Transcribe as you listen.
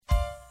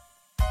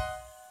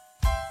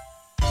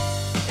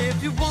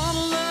If you want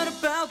to learn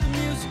about the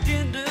music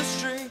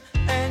industry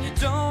and you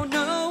don't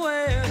know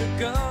where to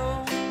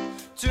go,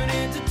 tune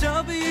in to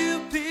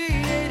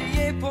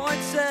WP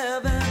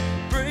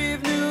 88.7,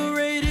 Brave New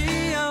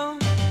Radio.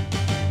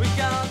 We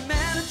got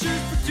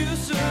managers,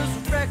 producers,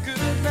 record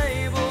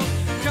labels,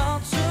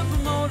 concert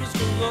promoters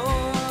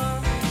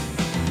galore.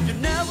 You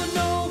never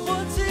know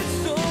what's in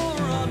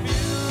store on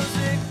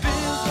Music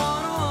Biz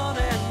 101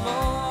 and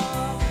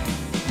more.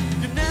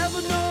 You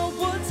never know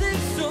what's in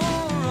store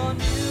on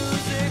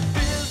Music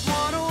Biz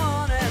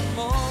 101 and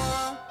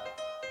more.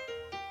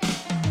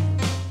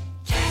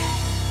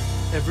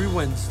 Every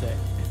Wednesday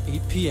at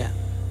 8 p.m.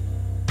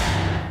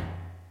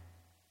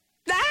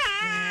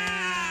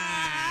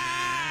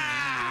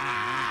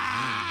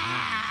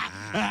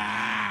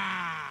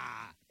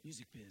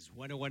 Music Biz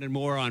 101 and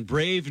more on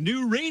Brave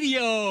New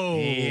Radio.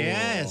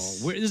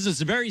 Yes. This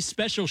is a very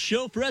special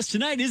show for us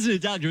tonight, isn't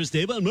it, Dr.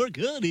 Esteban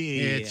Marconi?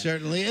 It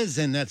certainly is,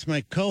 and that's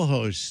my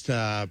co-host,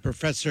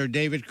 Professor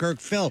David Kirk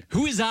Philp.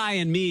 Who is I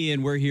and me,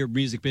 and we're here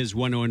Music Biz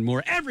 101 and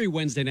more every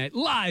Wednesday night,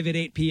 live at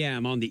 8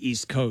 p.m. on the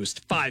East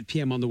Coast, 5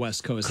 p.m. on the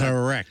West Coast.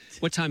 Correct.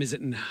 What time is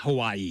it in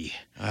Hawaii?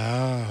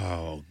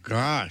 Oh,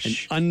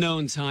 gosh. An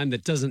unknown time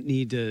that doesn't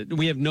need to...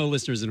 We have no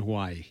listeners in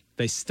Hawaii.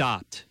 They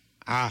stopped.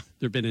 There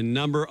have been a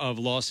number of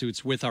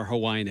lawsuits with our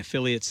Hawaiian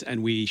affiliates,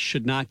 and we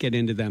should not get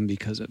into them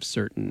because of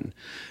certain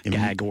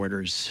gag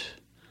orders.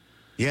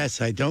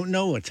 Yes, I don't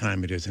know what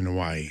time it is in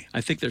Hawaii.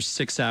 I think they're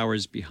 6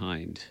 hours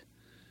behind.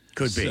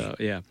 Could be. So,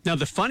 yeah. Now,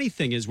 the funny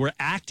thing is we're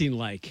acting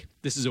like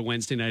this is a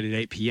Wednesday night at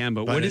 8 p.m.,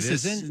 but what is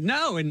this? Isn't?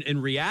 No,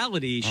 in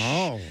reality,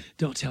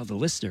 don't tell the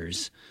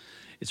listeners.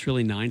 It's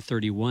really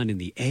 9:31 in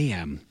the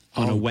a.m.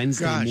 on a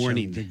Wednesday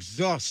morning. I'm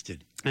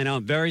exhausted. I know,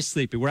 I'm very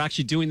sleepy. We're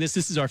actually doing this.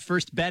 This is our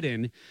first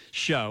bet-in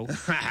show.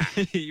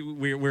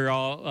 we're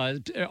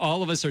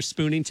all of us are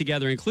spooning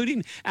together,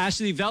 including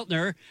Ashley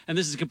Veltner. And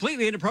this is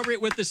completely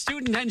inappropriate with the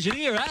student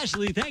engineer.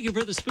 Ashley, thank you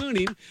for the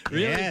spooning.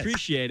 Really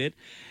appreciate it.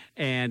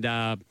 And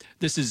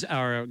this is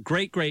our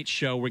great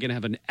show. We're going to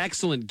have an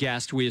excellent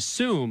guest. We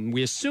assume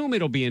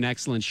it'll be an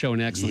excellent show, an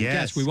excellent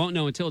guest. We won't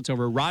know until it's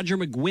over. Roger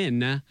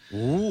McGuinn,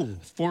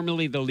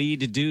 formerly the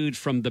lead dude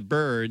from the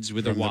Byrds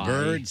with a Y. From the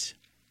Byrds.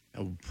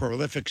 A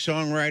prolific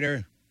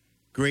songwriter,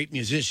 great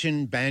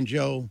musician,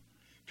 banjo,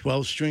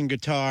 12-string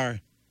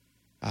guitar,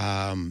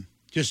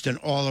 just an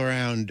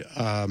all-around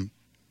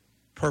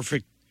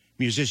perfect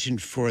musician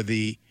for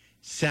the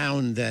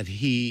sound that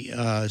he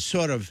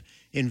sort of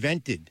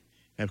invented,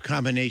 a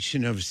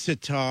combination of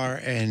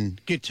sitar and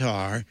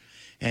guitar,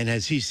 and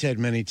as he said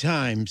many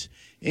times,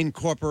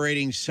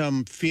 incorporating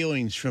some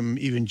feelings from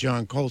even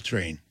John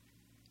Coltrane.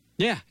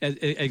 Yeah,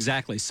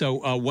 exactly.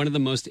 So one of the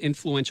most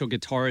influential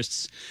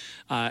guitarists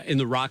in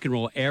the rock and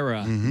roll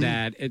era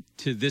that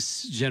to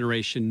this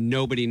generation,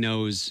 nobody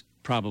knows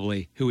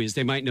probably who is.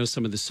 They might know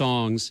some of the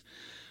songs.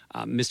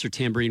 Mr.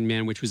 Tambourine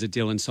Man, which was a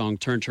Dylan song,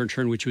 Turn, Turn,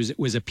 Turn, which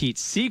was a Pete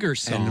Seeger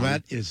song. And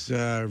that is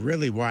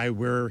really why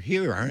we're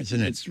here, isn't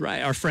it? That's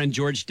right. Our friend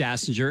George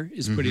Dassinger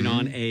is putting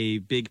on a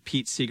big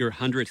Pete Seeger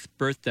 100th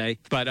birthday.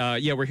 But,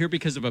 we're here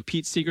because of a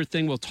Pete Seeger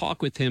thing. We'll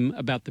talk with him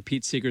about the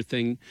Pete Seeger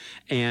thing.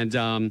 And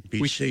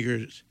Pete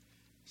Seeger's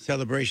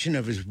celebration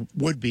of his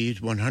would-be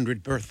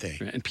 100th birthday.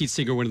 And Pete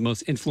Seeger, one of the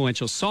most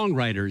influential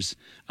songwriters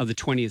of the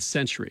 20th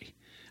century.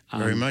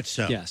 Very much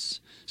so.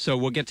 Yes. So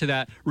we'll get to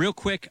that real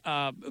quick.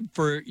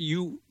 For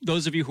you,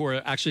 those of you who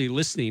are actually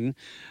listening,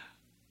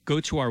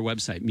 go to our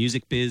website,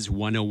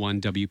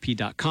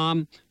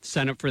 musicbiz101wp.com.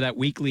 Sign up for that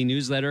weekly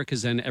newsletter,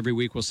 because then every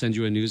week we'll send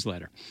you a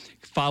newsletter.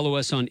 Follow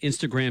us on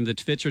Instagram, the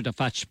Twitter, the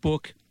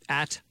Facebook,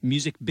 at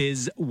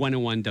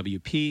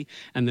musicbiz101wp.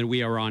 And then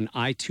we are on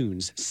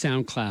iTunes,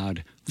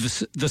 SoundCloud,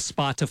 the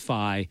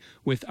Spotify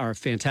with our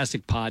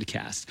fantastic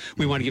podcast.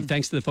 We want to give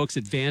thanks to the folks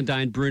at Van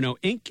Dyne Bruno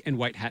Inc. and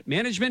White Hat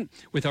Management,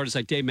 with artists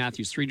like Dave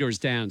Matthews, Three Doors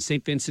Down,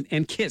 St. Vincent,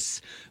 and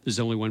Kiss. There's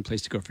only one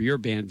place to go for your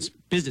band's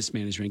business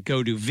management.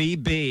 Go to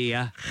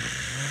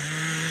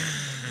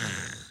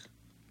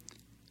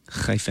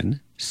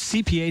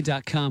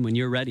VB-CPA.com when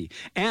you're ready.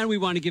 And we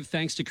want to give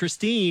thanks to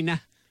Christine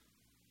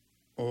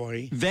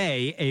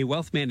They, a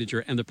wealth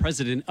manager and the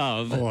president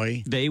of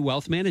They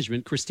Wealth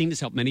Management. Christine has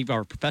helped many of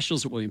our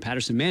professionals at William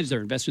Patterson manage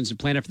their investments and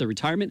plan out for their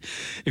retirement.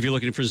 If you're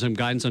looking for some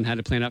guidance on how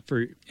to plan out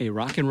for a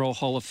rock and roll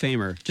Hall of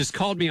Famer, just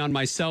called me on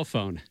my cell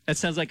phone. That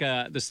sounds like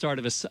the start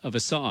of a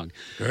song.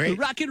 Great.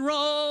 Rock and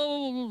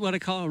roll, what I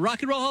call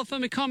rock and roll Hall of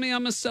Famer. Call me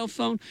on my cell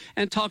phone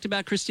and talked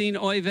about Christine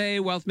Oive,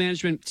 Wealth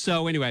Management.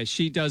 So anyway,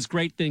 she does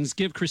great things.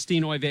 Give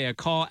Christine Oive a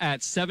call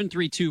at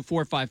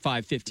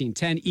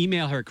 732-455-1510.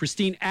 Email her,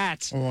 Christine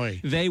at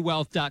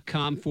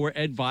theywealth.com for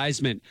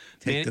advisement.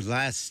 Take the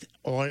last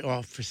oil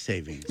off for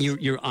savings.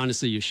 You're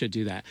honestly, you should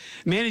do that.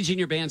 Managing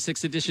Your Band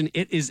 6th edition,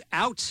 it is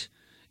out.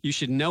 You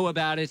should know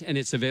about it, and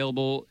it's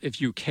available if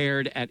you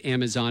cared at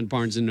Amazon,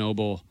 Barnes &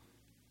 Noble,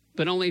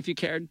 but only if you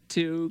cared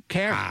to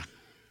care.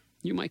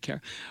 You might care.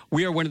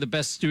 We are one of the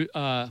best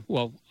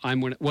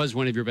was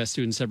one of your best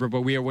students ever,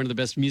 but we are one of the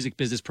best music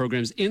business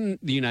programs in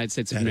the United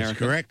States of America.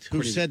 That is correct.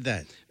 Who said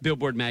that?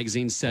 Billboard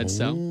magazine said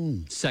so.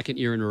 Second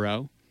year in a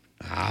row.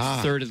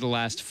 third of the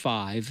last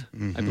 5,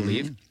 I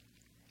believe.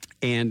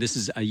 And this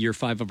is year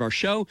 5 of our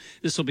show.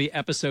 This will be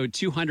episode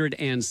 200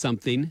 and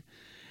something.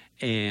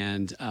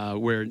 And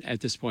we're at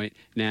this point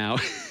now,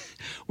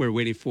 we're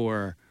waiting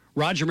for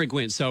Roger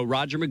McGuinn. So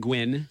Roger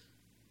McGuinn.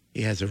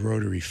 He has a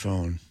rotary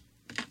phone.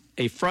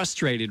 A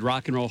frustrated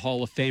Rock and Roll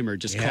Hall of Famer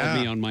just called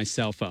me on my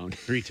cell phone.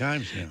 3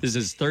 times now. This is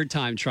his 3rd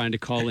time trying to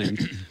call in.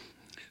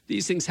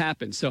 These things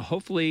happen. So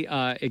hopefully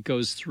it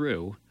goes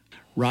through.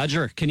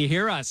 Roger, can you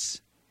hear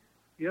us?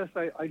 Yes,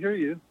 I hear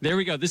you. There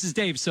we go. This is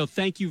Dave. So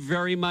thank you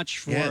very much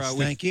for. Yes,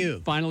 thank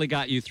you. Finally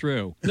got you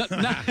through.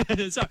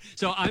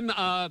 So I'm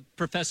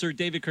Professor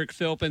David Kirk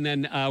Philp, and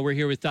then we're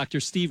here with Dr.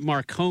 Steve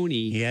Marconi.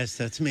 Yes,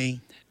 that's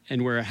me.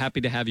 And we're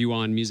happy to have you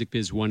on Music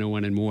Biz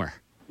 101 and more.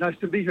 Nice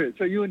to be here.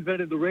 So you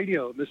invented the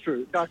radio,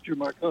 Mr. Dr.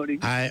 Marconi.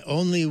 I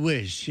only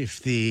wish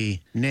if the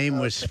name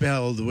was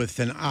spelled with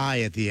an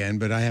I at the end,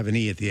 but I have an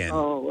E at the end.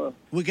 Oh,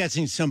 We're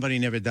guessing somebody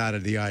never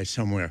dotted the I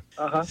somewhere.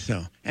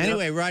 So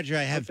anyway, Roger,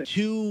 I have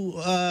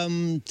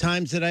 2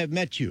 times that I've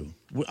met you.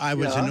 I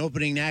was an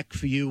opening act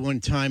for you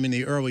one time in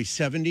the early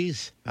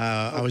 70s.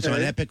 I was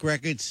on Epic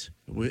Records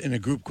in a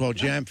group called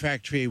Jam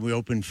Factory. We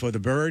opened for the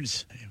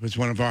Byrds. It was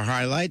one of our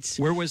highlights.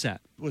 Where was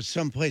that? It was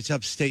someplace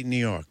upstate New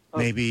York.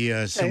 Maybe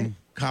some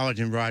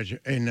college in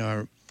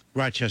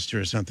Rochester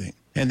or something.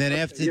 And then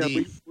after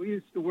we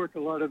used to work a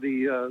lot of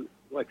the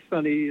like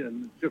Sunny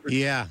and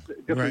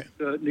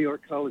different New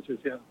York colleges.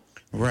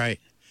 Right.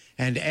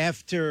 And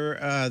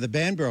after the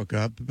band broke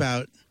up,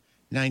 about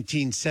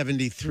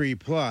 1973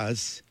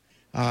 plus,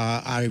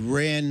 I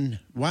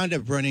wound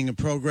up running a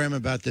program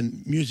about the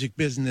music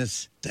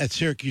business at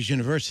Syracuse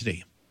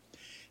University.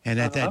 And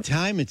at that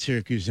time at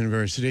Syracuse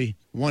University,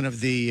 one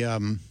of the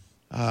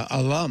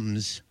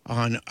alums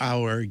on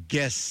our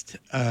guest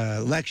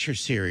lecture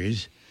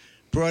series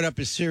brought up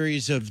a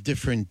series of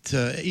different,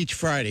 each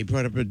Friday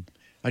brought up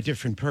a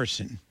different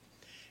person.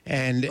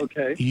 And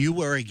you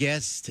were a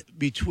guest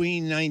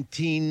between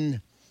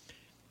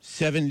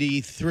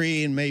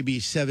 1973 and maybe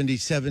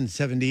 77,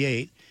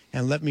 78.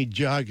 And let me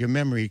jog your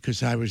memory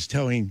because I was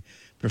telling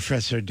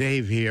Professor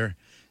Dave here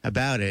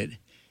about it.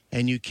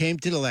 And you came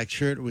to the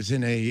lecture. It was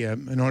in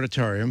an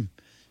auditorium,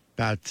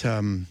 about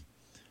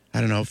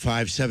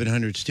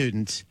 500-700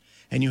 students,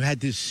 and you had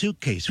this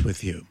suitcase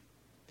with you.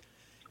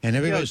 And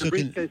everybody was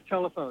looking. Briefcase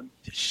telephone.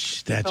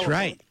 That's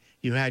right.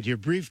 You had your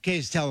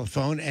briefcase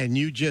telephone, and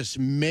you just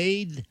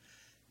made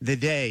the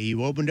day.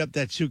 You opened up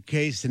that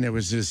suitcase, and there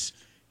was this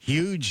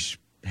huge,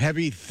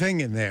 heavy thing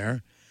in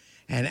there,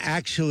 and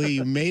actually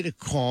you made a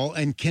call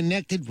and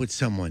connected with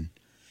someone,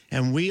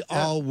 and we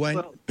all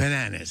went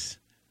bananas.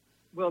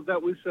 Well,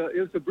 it was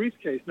a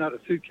briefcase, not a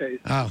suitcase.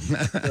 Oh.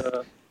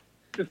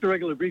 Just a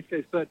regular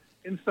briefcase, but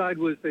inside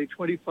was a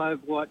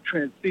 25-watt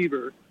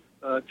transceiver,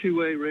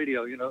 2-way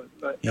radio,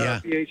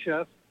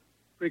 VHF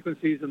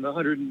frequencies in the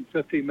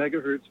 150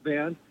 megahertz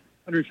band,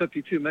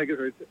 152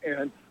 megahertz.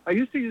 And I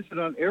used to use it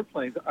on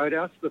airplanes. I'd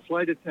ask the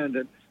flight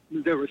attendant,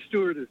 there were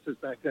stewardesses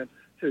back then,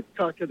 to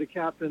talk to the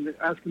captain and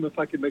ask him if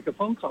I could make a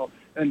phone call.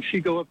 And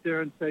she'd go up there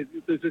and say,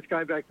 there's this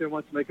guy back there who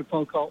wants to make a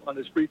phone call on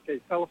his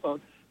briefcase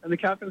telephone. And the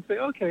captain would say,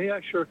 okay,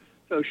 yeah, sure.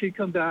 So she'd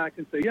come back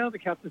and say, yeah, the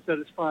captain said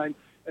it's fine.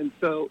 And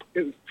so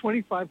it was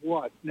 25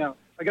 watts. Now,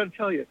 I got to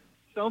tell you,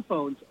 cell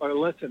phones are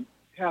less than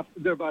half,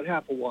 they're about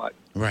half a watt.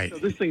 Right. So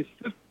this thing is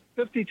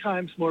 50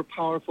 times more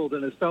powerful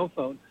than a cell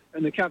phone.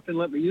 And the captain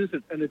let me use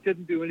it, and it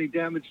didn't do any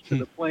damage to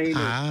the plane.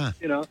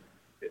 Isn't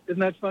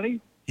that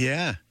funny?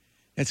 Yeah,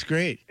 that's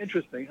great.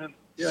 Interesting, huh?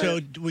 Yeah. So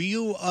were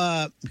you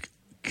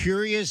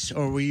curious,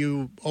 or were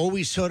you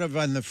always sort of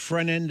on the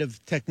front end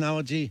of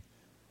technology?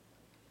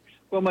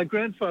 Well, my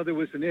grandfather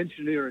was an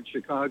engineer in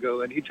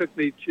Chicago, and he took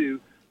me to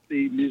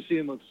the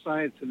Museum of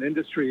Science and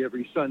Industry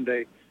every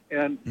Sunday.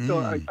 And so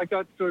I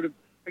got sort of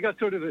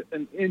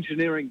an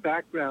engineering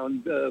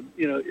background,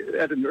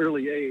 at an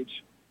early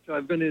age. So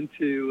I've been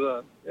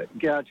into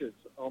gadgets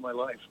all my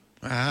life.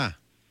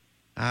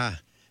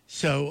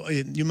 So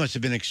you must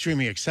have been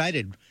extremely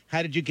excited.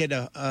 How did you get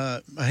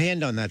a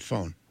hand on that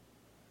phone?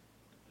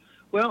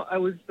 Well, I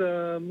was,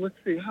 let's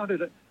see, how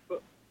did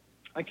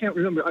I can't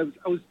remember.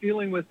 I was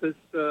dealing with this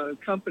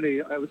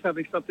company. I was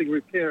having something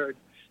repaired,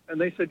 and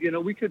they said,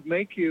 we could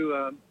make you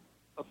a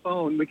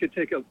phone. We could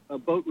take a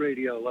boat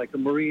radio, like a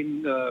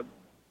marine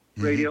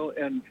radio,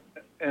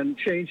 and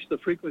change the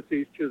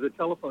frequencies to the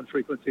telephone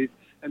frequencies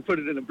and put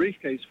it in a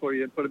briefcase for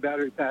you and put a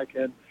battery pack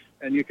in,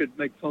 and you could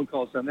make phone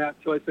calls on that.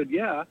 So I said,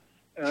 yeah,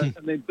 and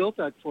they built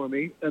that for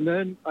me. And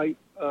then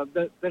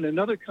then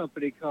another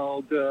company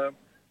called, I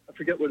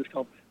forget what it's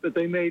called, but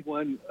they made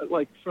one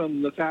like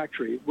from the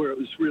factory where it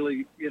was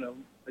really,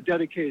 a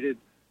dedicated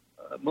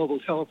mobile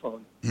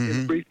telephone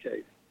in a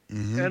briefcase.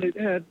 And it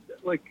had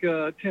like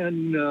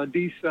 10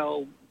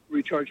 D-cell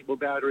rechargeable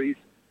batteries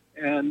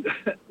and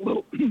a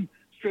little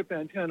strip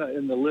antenna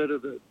in the lid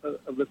of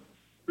the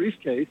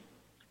briefcase,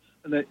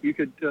 and that you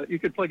could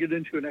plug it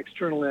into an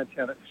external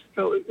antenna.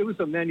 So it was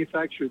a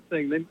manufactured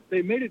thing.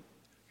 They made it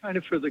kind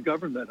of for the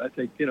government, I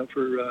think,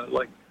 for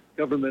like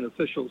government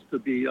officials to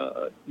be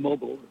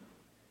mobile.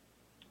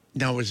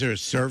 Now, was there a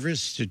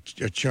service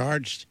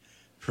charged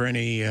for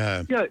any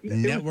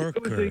network?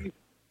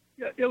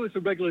 It was a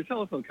regular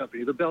telephone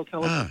company. The Bell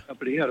Telephone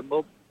Company had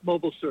a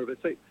mobile service.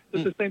 It's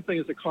the same thing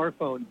as a car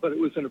phone, but it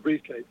was in a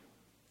briefcase.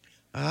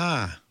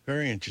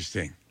 Very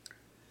interesting.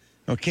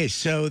 Okay,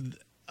 so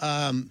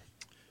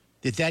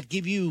did that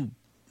give you,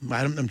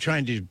 I'm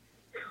trying to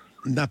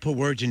not put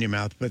words in your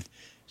mouth, but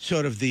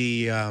sort of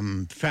the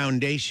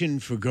foundation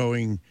for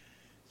going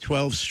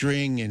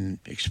 12-string and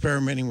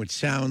experimenting with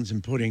sounds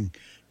and putting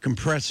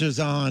compressors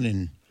on,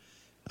 and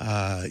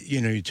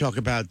you talk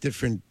about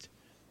different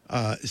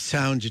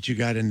sounds that you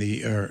got in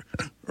the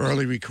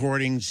early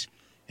recordings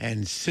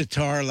and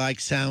sitar-like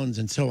sounds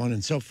and so on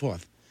and so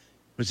forth.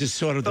 Was this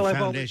sort of the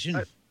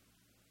foundation?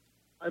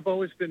 I've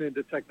always been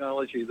into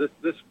technology.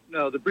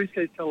 The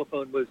briefcase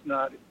telephone was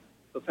not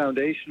the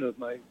foundation of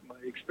my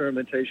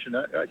experimentation.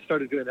 I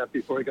started doing that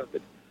before I got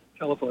the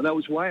telephone. That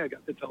was why I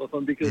got the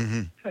telephone, because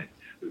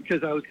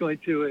because I was going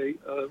to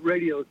a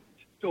radio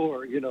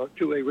store,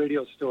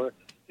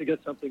 to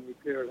get something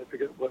repaired. I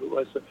forget what it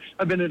was.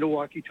 I've been into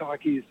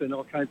walkie-talkies and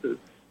all kinds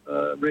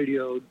of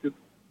radio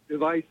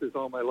devices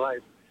all my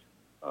life,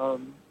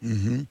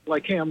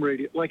 like ham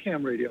radio,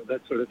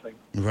 that sort of thing.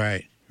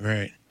 Right.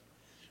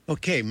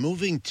 Okay,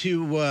 moving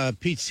to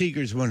Pete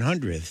Seeger's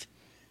 100th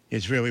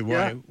is really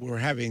why we're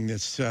having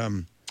this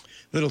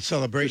little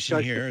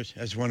celebration here,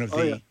 as one of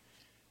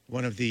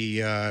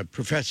the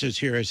professors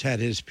here has had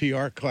his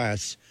PR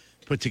class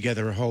put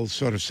together a whole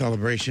sort of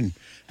celebration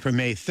for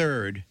May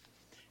 3rd,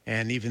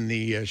 and even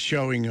the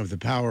showing of the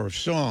power of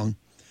song.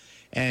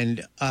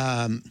 And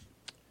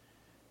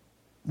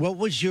what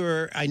was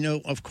I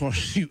know, of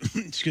course, you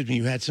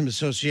had some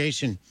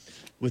association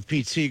with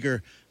Pete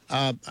Seeger.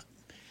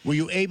 Were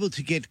you able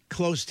to get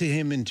close to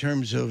him in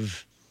terms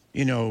of,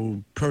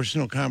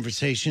 personal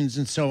conversations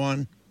and so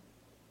on?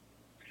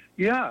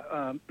 Yeah,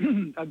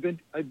 I've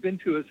been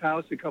to his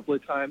house a couple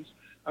of times.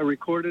 I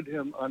recorded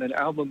him on an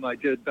album I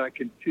did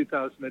back in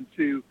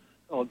 2002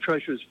 called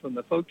Treasures from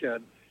the Folk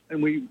Den,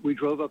 and we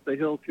drove up the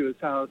hill to his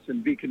house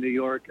in Beacon, New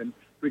York, and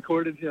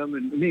recorded him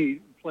and me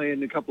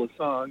playing a couple of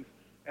songs,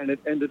 and it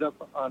ended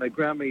up on a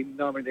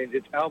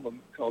Grammy-nominated album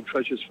called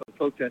Treasures from the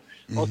Folk Den.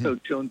 Also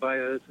Joan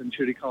Baez and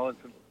Judy Collins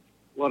and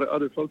a lot of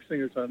other folk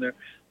singers on there.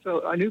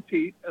 So I knew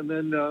Pete, and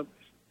then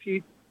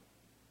Pete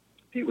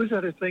was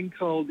at a thing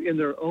called In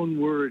Their Own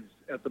Words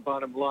at the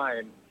Bottom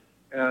Line,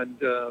 and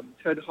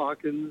Ted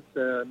Hawkins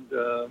and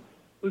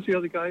who's the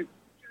other guy?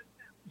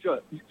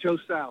 Joe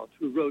South,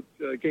 who wrote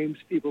Games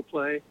People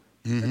Play.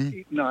 And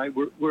Pete and I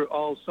were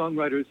all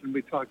songwriters, and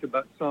we talked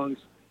about songs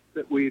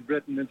that we had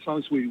written and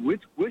songs we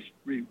wished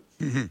we'd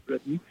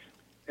written.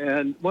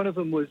 And one of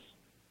them was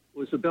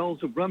The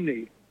Bells of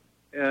Rumney.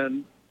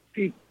 And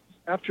Pete,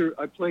 after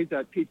I played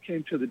that, Pete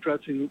came to the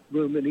dressing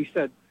room and he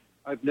said,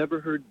 "I've never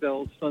heard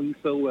bells sung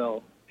so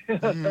well."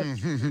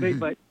 made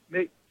my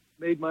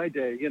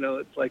day.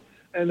 It's like,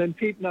 and then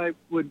Pete and I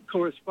would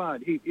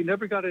correspond. He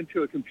never got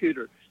into a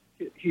computer.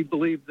 He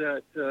believed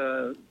that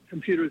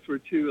computers were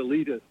too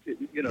elitist.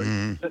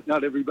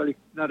 Not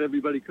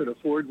everybody could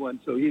afford one,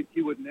 so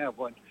he wouldn't have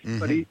one.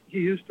 But he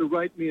used to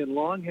write me in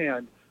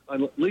longhand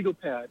on legal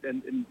pad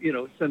and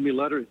send me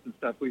letters and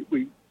stuff.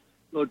 We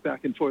wrote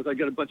back and forth. I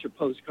got a bunch of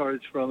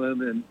postcards from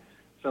him and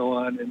so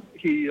on. And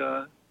he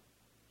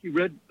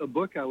read a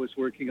book I was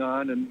working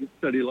on and he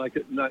said he liked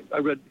it. And I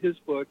read his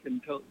book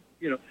and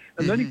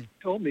then he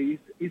told me,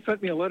 he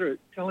sent me a letter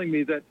telling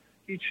me that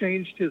he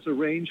changed his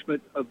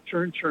arrangement of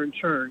Turn, Turn,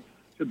 Turn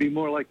to be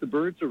more like the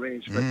Byrds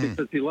arrangement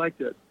because he liked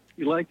it.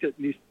 He liked it,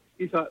 and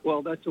he thought,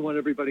 well, that's the one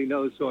everybody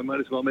knows, so I might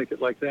as well make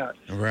it like that.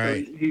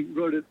 Right. So he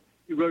wrote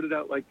it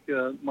out like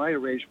my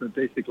arrangement,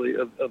 basically,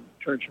 of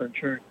Turn, Turn,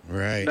 Turn.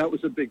 Right. And that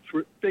was a big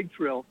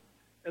thrill.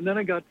 And then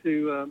I got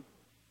to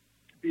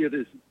be at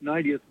his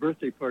 90th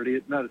birthday party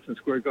at Madison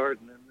Square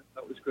Garden, and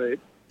that was great.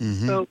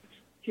 So,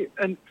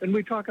 and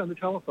we talk on the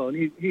telephone.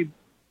 He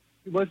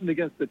wasn't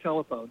against the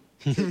telephone.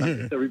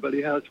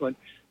 Everybody has one.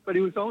 But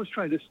he was always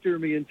trying to steer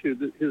me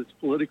into his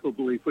political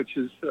belief, which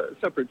is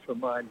separate from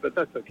mine, but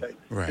that's okay.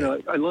 Right.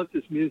 I loved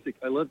his music.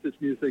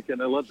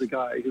 and I loved the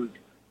guy.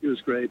 He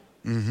was great.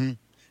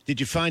 Did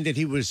you find that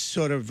he was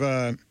sort of,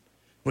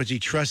 was he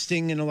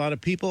trusting in a lot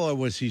of people, or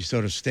was he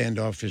sort of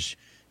standoffish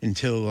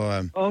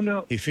until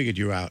no. he figured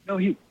you out? No,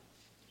 he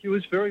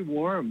was very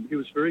warm. He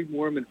was very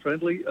warm and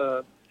friendly.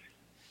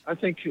 I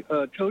think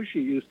Toshi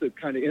used to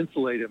kind of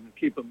insulate him and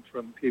keep him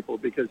from people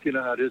because you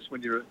know how it is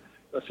when you're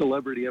a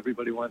celebrity,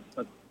 everybody wants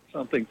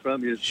something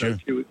from you. So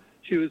Sure.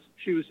 she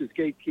was his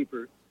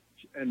gatekeeper,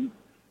 and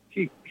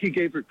he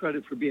gave her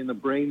credit for being the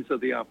brains of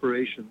the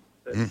operation.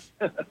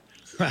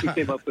 He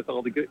came up with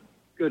all the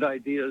good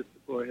ideas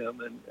for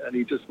him, and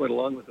he just went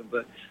along with them.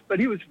 But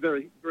he was a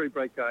very, very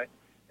bright guy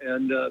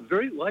and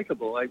very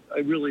likable. I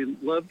really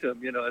loved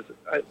him.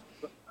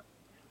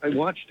 I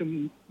watched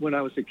him when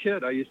I was a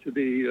kid. I used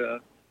to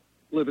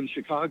live in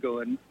Chicago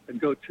and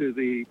go to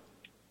the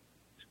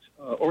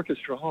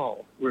orchestra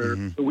hall where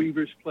the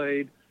Weavers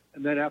played,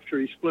 and then after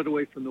he split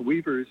away from the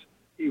Weavers,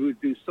 he would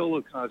do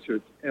solo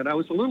concerts. And I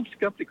was a little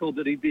skeptical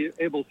that he'd be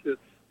able to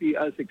be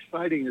as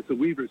exciting as the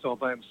Weavers all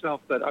by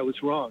himself, but I was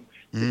wrong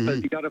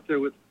because he got up there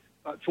with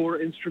about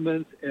 4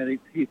 instruments and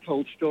he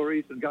told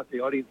stories and got the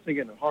audience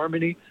singing in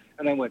harmony.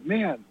 And I went,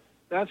 man,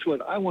 that's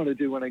what I want to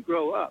do when I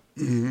grow up.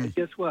 And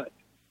guess what?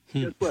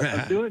 Guess what?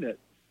 I'm doing it.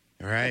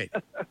 All right.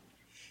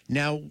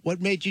 Now,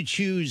 what made you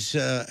choose,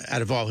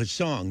 out of all his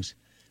songs,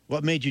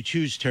 what made you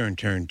choose Turn,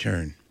 Turn,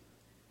 Turn?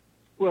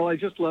 Well, I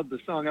just love the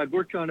song. I'd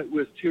worked on it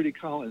with Judy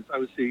Collins. I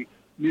was the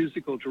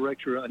musical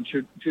director on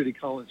Judy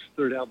Collins'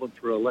 3rd album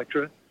for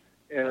Elektra,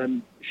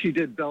 and she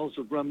did Bells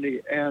of Rumney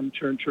and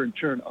Turn, Turn,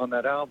 Turn on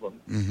that album.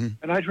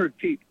 And I'd heard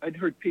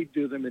Pete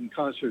do them in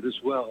concert as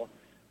well,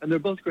 and they're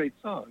both great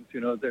songs.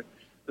 You know, they're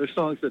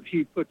songs that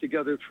he put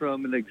together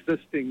from an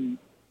existing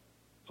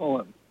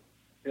poem.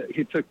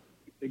 He took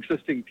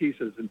existing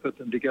pieces and put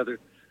them together,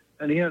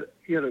 and he had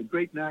a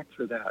great knack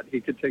for that. He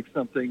could take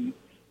something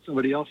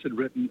somebody else had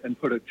written and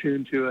put a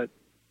tune to it.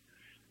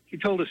 He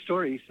told a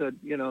story. He said,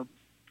 you know,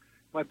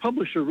 my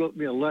publisher wrote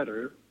me a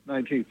letter,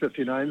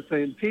 1959,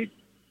 saying, Pete,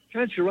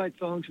 can't you write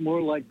songs more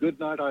like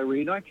Goodnight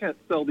Irene? I can't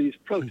sell these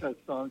protest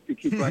songs you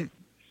keep writing.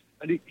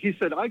 And he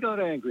said, I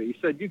got angry. He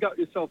said, you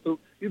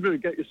better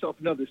get yourself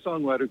another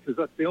songwriter because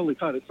that's the only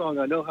kind of song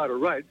I know how to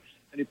write.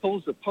 And he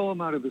pulls a poem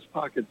out of his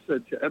pocket,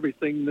 said, to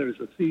everything there's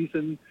a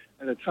season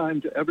and a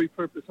time to every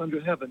purpose under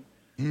heaven.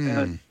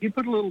 And he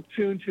put a little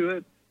tune to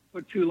it,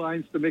 put 2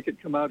 lines to make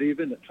it come out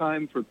even, a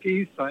time for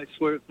peace, I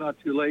swear it's not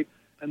too late.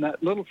 And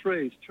that little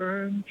phrase,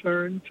 turn,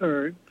 turn,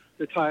 turn,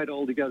 to tie it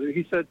all together.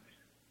 He said,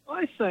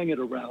 I sang it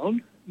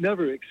around,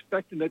 never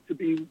expecting it to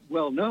be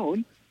well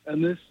known,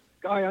 and this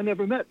guy I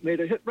never met made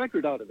a hit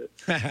record out of it.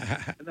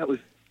 And that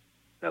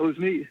was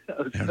me. That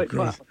was like,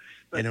 wow.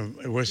 But and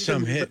it was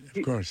some hit,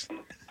 of course.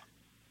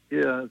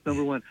 Yeah, it's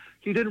number 1.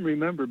 He didn't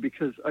remember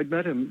because I'd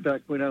met him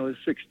back when I was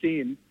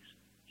 16.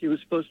 He was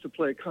supposed to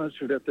play a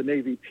concert at the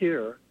Navy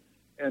Pier,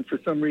 and for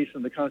some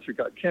reason the concert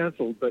got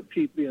canceled, but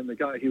Pete, being the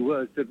guy he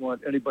was, didn't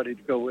want anybody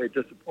to go away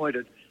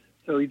disappointed.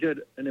 So he did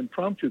an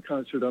impromptu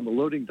concert on the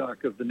loading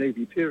dock of the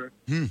Navy Pier.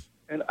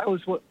 And I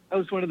was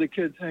one of the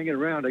kids hanging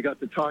around. I got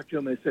to talk to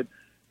him. I said,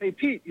 hey,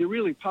 Pete, you're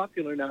really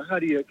popular now. How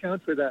do you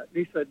account for that?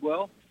 And he said,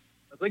 well,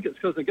 I think it's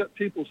because I got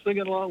people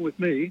singing along with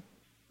me.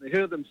 They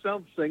hear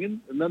themselves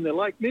singing, and then they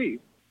like me.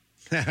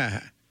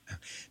 Now,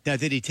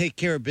 did he take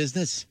care of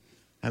business?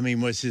 I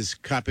mean, was his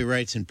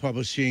copyrights and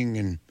publishing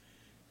and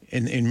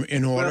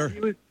in order?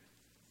 Well,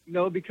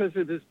 no, because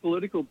of his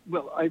political.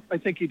 Well, I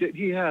think he did.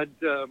 He had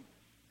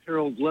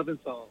Harold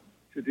Leventhal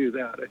to do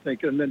that, I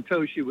think, and then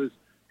Toshi was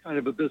kind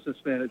of a business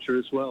manager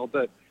as well.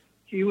 But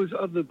he was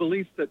of the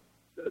belief that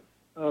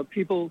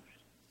people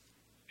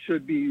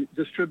should be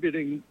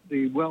distributing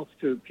the wealth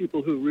to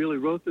people who really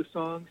wrote the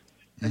songs,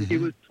 and he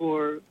was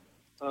for.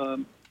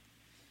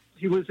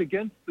 He was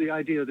against the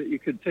idea that you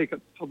could take a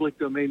public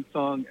domain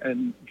song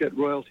and get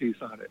royalties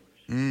on it.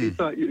 He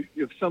thought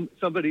if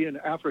somebody in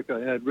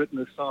Africa had written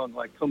a song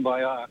like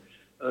Kumbaya,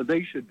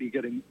 they should be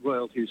getting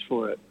royalties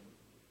for it.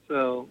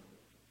 So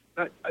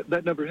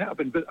that never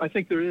happened. But I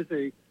think there is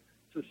a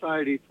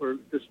society for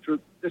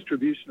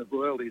distribution of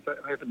royalties.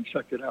 I haven't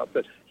checked it out,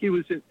 but he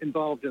was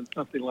involved in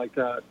something like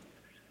that.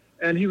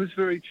 And he was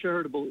very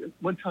charitable.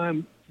 One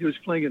time he was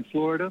playing in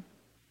Florida,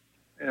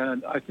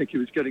 and I think he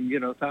was getting,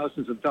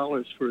 thousands of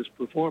dollars for his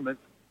performance.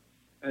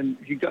 And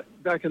he got,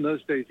 back in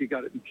those days, he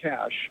got it in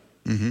cash.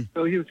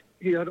 So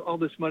he had all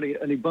this money,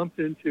 and he bumped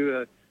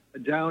into a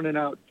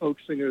down-and-out folk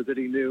singer that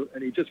he knew,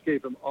 and he just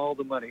gave him all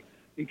the money.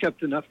 He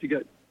kept enough to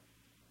get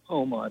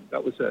home on.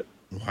 That was it.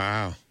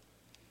 Wow,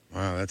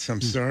 that's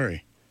some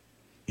story.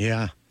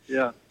 Yeah.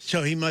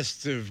 So he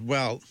must have,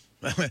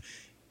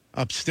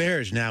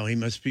 upstairs now, he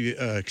must be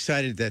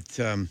excited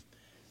that,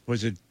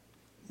 was it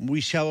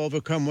We Shall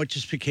Overcome? What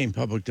just became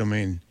public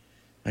domain?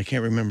 I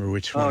can't remember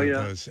which one of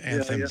those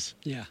anthems.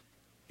 Yeah.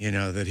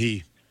 That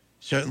he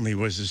certainly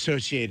was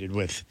associated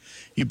with.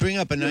 You bring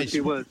up a nice.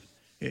 He was.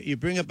 You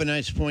bring up a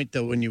nice point,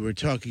 though, when you were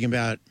talking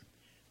about.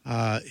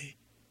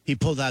 He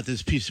pulled out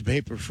this piece of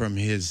paper from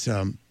his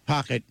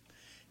pocket,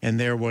 and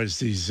there was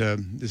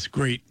this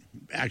great,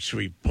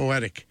 actually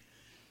poetic,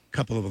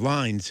 couple of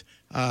lines.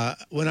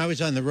 When I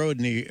was on the road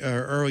in the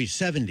early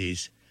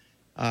 '70s,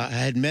 I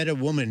had met a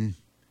woman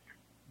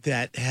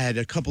that had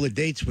a couple of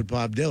dates with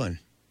Bob Dylan.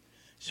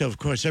 So, of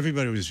course,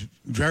 everybody was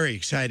very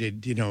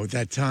excited, at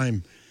that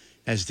time,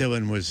 as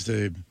Dylan was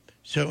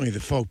certainly the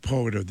folk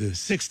poet of the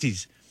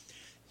 60s.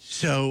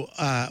 So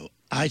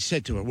I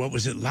said to her, what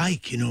was it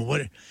like?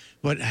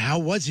 How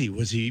was he?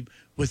 Was he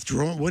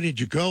withdrawn? Where did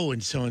you go?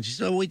 And so on. She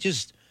said, we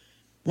just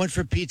went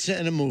for pizza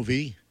and a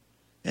movie.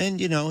 And,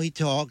 he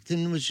talked,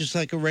 and it was just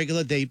like a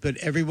regular date. But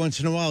every once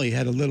in a while, he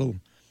had a little,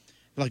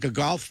 like a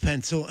golf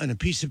pencil and a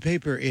piece of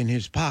paper in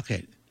his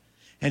pocket.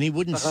 And he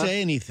wouldn't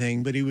say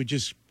anything, but he would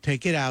just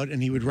take it out,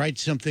 and he would write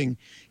something,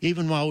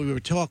 even while we were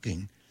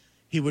talking.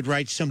 He would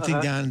write something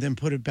down and then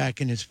put it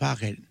back in his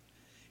pocket.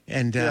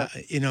 And,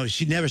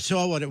 she never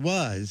saw what it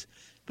was,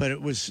 but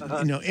it was,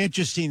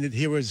 interesting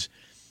that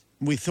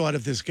we thought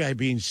of this guy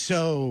being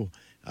so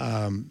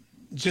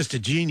just a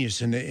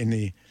genius in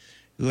the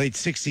late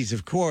 60s,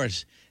 of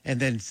course. And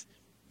then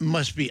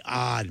must be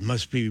odd,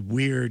 must be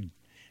weird,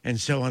 and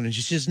so on. And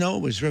she says, no,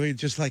 it was really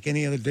just like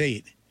any other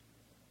date.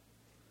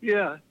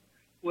 Yeah.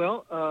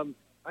 Well,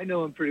 I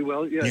know him pretty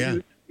well. Yeah.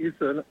 He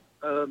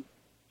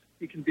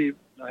can be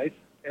nice.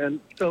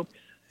 And so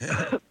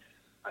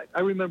I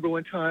remember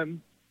one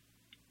time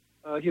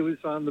he was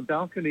on the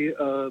balcony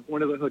of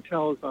one of the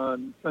hotels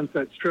on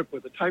Sunset Strip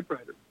with a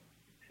typewriter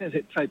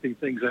and typing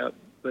things out.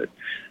 But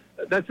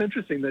that's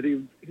interesting that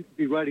he'd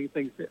be writing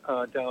things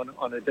down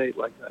on a date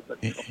like that.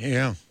 But,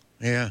 Yeah.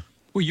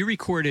 Well, you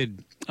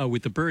recorded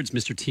with the Byrds,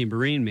 Mr.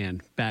 Tambourine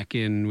Man, back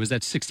in, was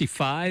that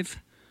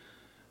 65?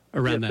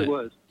 Around yes, that. It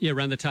was. Yeah,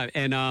 around the time.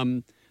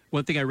 And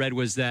one thing I read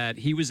was that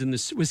he was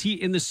he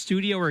in the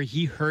studio, or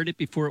he heard it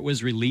before it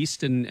was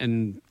released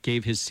and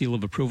gave his seal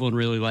of approval and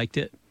really liked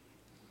it?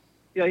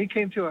 Yeah, he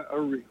came to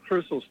a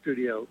rehearsal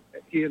studio,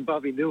 he and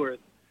Bobby Newirth,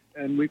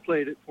 and we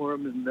played it for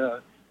him, and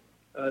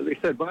they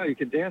said, wow, you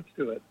can dance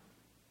to it.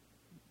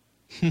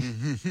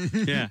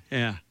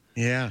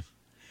 Yeah.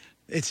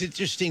 It's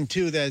interesting,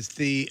 too,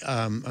 that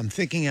I'm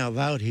thinking out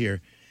loud here,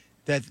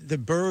 that the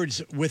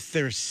Byrds, with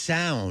their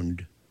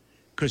sound,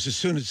 because as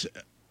soon as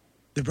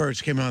the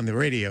Byrds came on the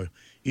radio,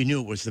 you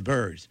knew it was the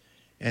Byrds.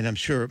 And I'm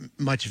sure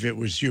much of it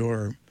was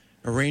your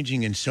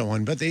arranging and so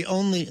on. But they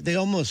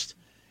almost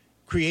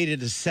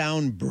created a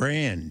sound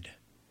brand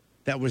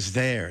that was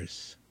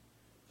theirs.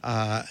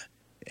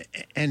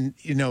 And,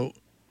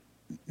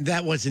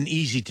 that wasn't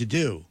easy to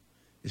do,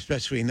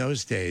 especially in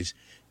those days.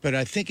 But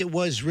I think it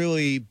was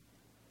really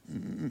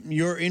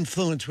your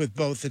influence with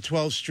both the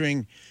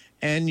 12-string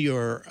and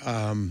your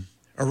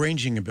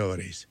arranging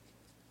abilities.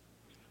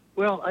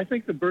 Well, I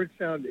think the Byrd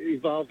sound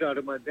evolved out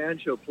of my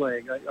banjo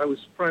playing. I was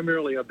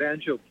primarily a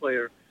banjo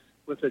player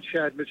with the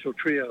Chad Mitchell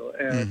Trio,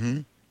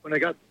 and when I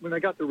got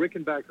the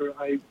Rickenbacker,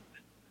 I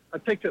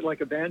picked it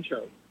like a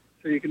banjo,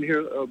 so you can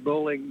hear a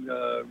rolling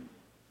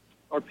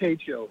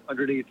arpeggio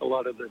underneath a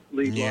lot of the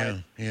lead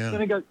lines. Yeah.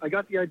 Then I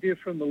got the idea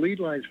from the lead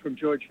lines from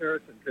George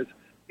Harrison, because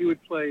he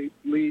would play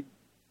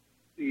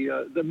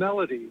the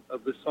melody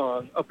of the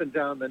song up and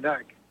down the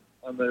neck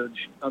on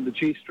the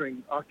G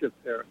string octave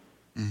pair.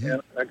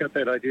 And I got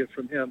that idea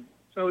from him.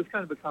 So it's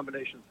kind of a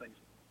combination of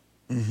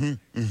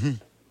things.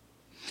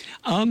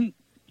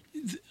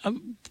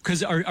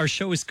 Because our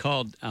show is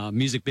called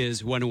Music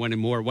Biz 101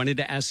 and More, wanted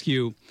to ask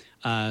you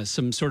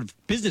some sort of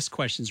business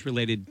questions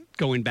related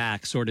going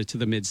back sort of to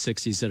the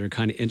mid-'60s that are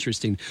kind of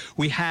interesting.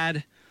 We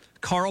had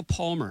Carl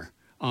Palmer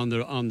on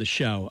the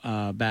show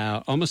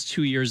about almost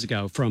 2 years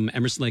ago from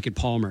Emerson, Lake and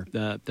Palmer,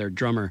 their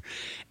drummer.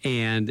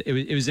 And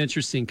it was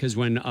interesting because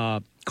when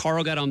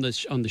Carl got on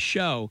the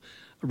show,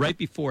 right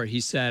before, he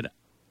said,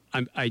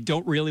 I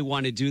don't really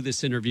want to do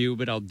this interview,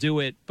 but I'll do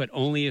it, but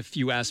only if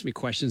you ask me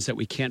questions that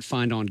we can't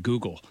find on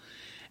Google.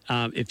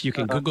 If you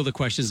can Google the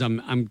questions,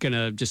 I'm going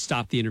to just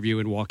stop the interview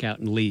and walk out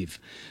and leave.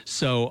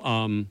 So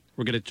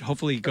we're going to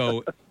hopefully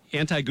go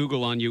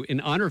anti-Google on you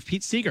in honor of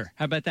Pete Seeger.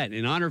 How about that?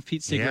 In honor of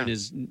Pete Seeger and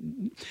his...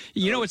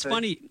 what's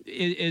funny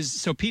is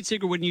so Pete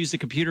Seeger wouldn't use the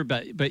computer,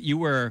 but you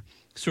were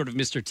sort of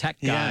Mr. Tech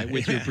guy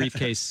with your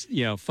briefcase,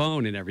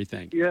 phone and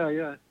everything.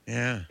 Yeah.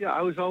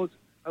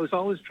 I was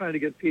always trying to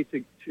get Pete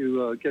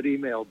to get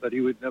email, but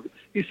he would never.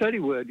 He said he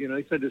would.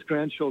 He said his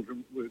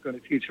grandchildren were going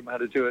to teach him how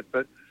to do it,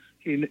 but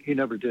he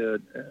never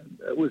did. And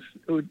it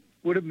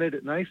would have made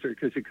it nicer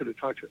because I could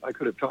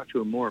have talked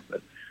to him more.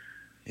 But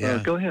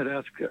go ahead,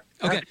 ask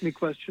me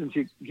questions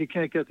you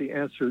can't get the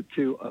answer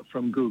to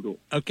from Google.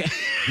 Okay.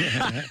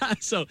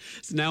 so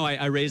now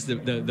I raise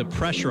the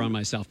pressure on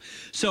myself.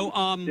 So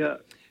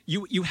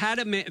you had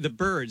the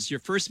Byrds. Your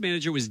first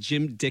manager was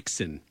Jim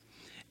Dixon.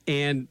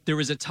 And there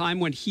was a time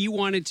when he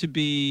wanted to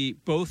be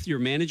both your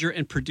manager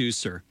and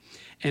producer.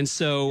 And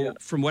so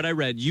from what I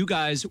read, you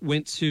guys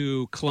went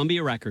to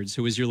Columbia Records,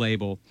 who was your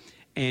label,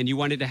 and you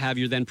wanted to have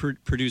your then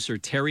producer,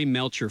 Terry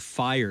Melcher,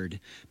 fired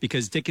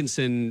because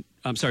Dixon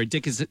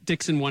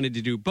wanted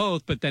to do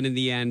both, but then in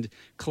the end,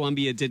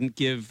 Columbia didn't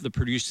give the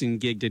producing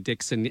gig to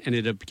Dixon,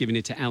 ended up giving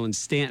it to Alan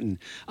Stanton.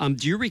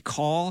 Do you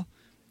recall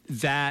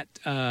that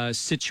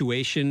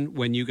situation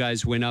when you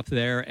guys went up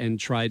there and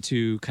tried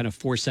to kind of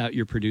force out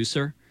your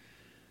producer?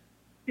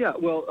 Yeah,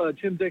 well,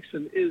 Jim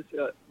Dixon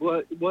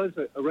was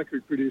a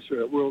record producer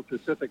at World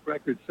Pacific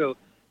Records, so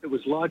it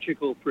was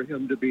logical for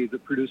him to be the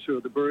producer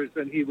of the Byrds,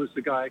 and he was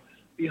the guy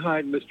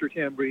behind Mr.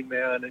 Tambourine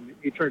Man, and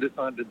he turned us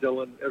on to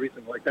Dylan,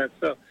 everything like that.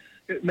 So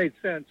it made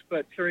sense,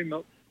 but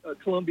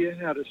Columbia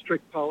had a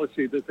strict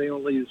policy that they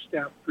only used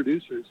staff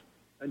producers,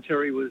 and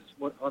Terry was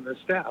on the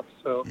staff,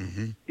 so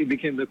he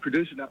became the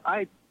producer. Now,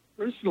 I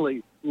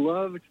personally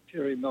loved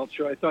Terry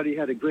Melcher. I thought he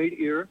had a great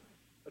ear,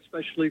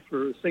 especially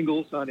for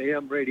singles on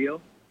AM radio.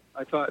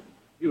 I thought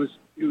he was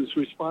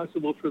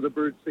responsible for the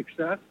Byrds'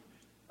 success.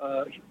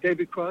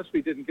 David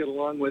Crosby didn't get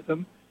along with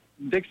him.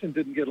 Dixon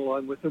didn't get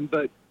along with him,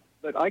 but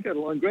I got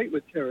along great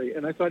with Terry,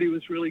 and I thought he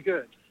was really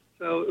good.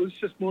 So it was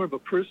just more of a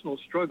personal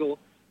struggle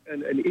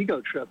and an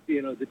ego trip,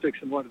 that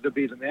Dixon wanted to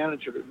be the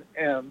manager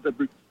and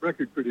the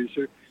record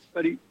producer.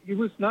 But he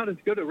was not as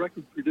good a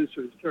record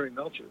producer as Terry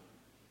Melcher.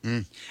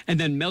 And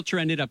then Melcher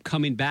ended up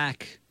coming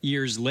back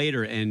years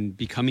later and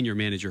becoming your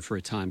manager for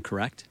a time,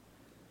 correct?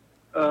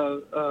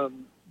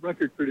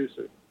 Record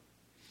producer.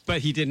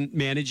 But he didn't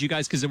manage you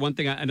guys? Because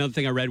another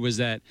thing I read was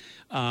that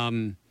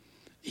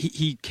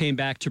he came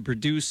back to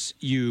produce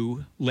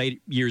you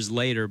years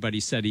later, but he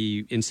said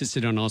he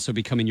insisted on also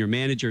becoming your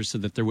manager so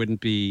that there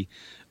wouldn't be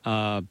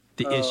the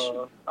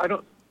issue. I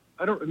don't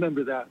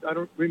remember that. I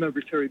don't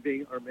remember Terry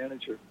being our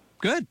manager.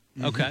 Good.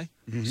 Okay.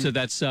 So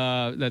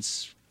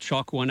that's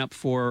chalk one up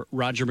for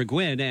Roger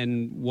McGuinn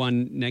and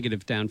one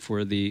negative down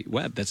for the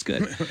Webb. That's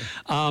good.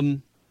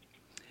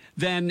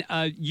 Then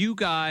you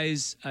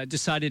guys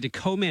decided to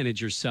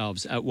co-manage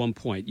yourselves at one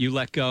point. You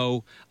let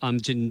go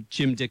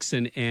Jim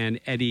Dixon and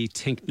Eddie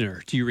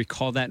Tinkner. Do you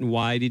recall that, and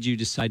why did you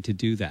decide to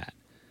do that?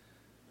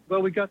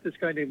 Well, we got this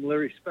guy named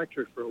Larry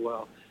Spector for a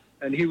while,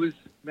 and he was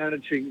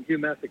managing Hugh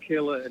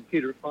Masekela and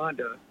Peter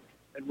Fonda,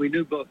 and we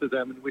knew both of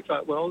them, and we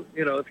thought, well,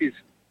 if he's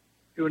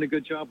doing a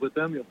good job with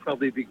them, he'll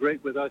probably be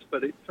great with us.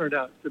 But it turned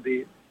out to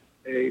be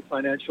a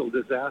financial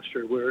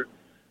disaster where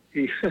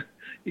he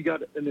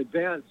got an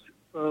advance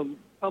from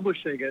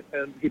publishing it,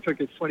 and he took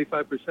his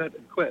 25%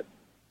 and quit.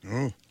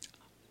 Oh.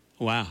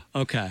 Wow.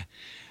 Okay.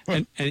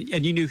 And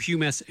you knew Hugh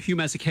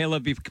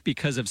Masekela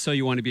because of So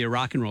You Want to Be a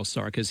Rock and Roll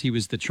Star, because he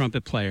was the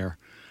trumpet player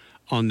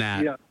on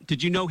that. Yeah.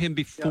 Did you know him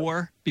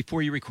before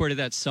you recorded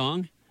that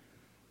song?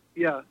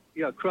 Yeah.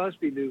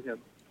 Crosby knew him.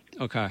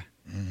 Okay.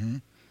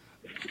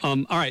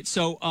 All right.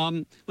 So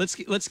let's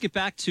get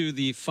back to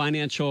the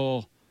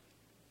financial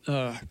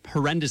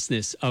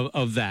horrendousness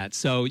of that.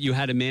 So you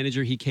had a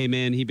manager. He came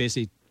in. He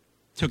basically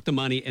took the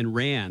money and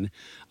ran.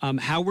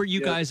 How were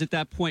you guys at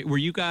that point? Were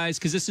you guys,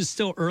 because this is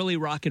still early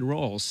rock and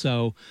roll,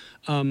 so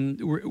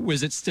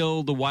was it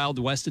still the Wild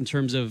West in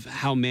terms of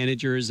how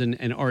managers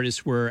and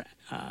artists were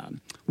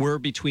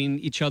between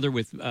each other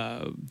with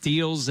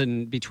deals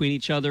and between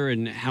each other,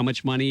 and how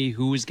much money,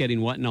 who was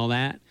getting what and all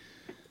that?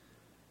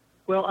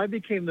 Well, I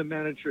became the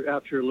manager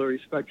after Larry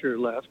Spector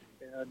left,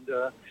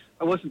 and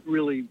I wasn't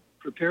really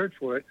prepared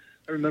for it.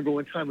 I remember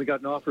one time we got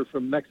an offer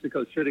from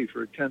Mexico City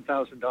for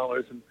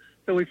 $10,000, and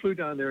so we flew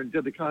down there and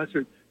did the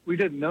concert. We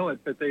didn't know it,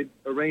 but they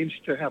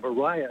arranged to have a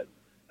riot,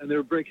 and they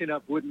were breaking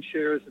up wooden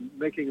chairs and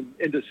making them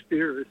into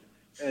spears.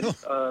 And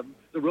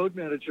the road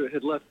manager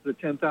had left the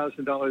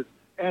 $10,000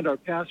 and our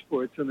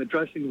passports in the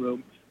dressing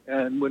room,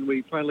 and when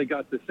we finally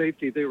got to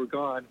safety, they were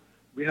gone.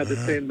 We had to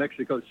stay in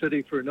Mexico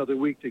City for another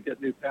week to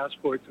get new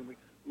passports, and we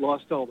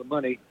lost all the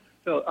money.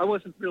 So I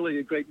wasn't really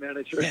a great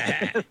manager.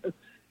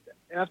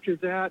 After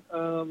that,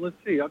 let's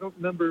see, I don't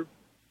remember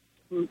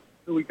who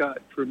we got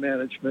for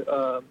management.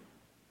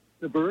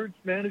 The Byrds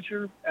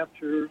manager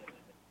after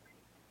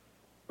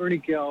Bernie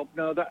Gelb.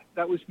 No,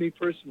 that was me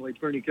personally.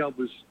 Bernie Gelb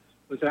was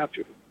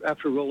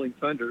after Rolling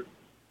Thunder.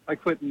 I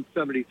quit in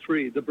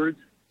 '73. The Byrds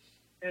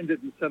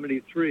ended in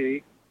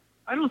 '73.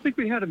 I don't think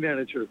we had a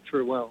manager for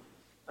a while.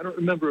 I don't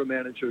remember a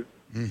manager.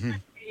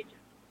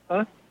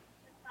 Huh?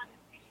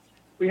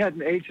 We had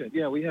an agent.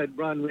 Yeah, we had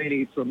Ron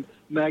Rainey from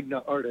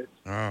Magna Artists.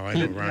 Oh, I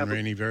know Ron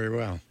Rainey very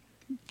well.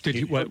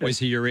 Was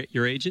he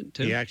your agent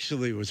too? He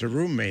actually was a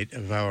roommate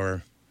of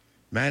our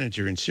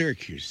manager in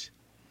Syracuse,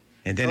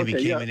 and then he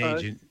became an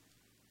agent.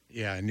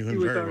 Yeah, I knew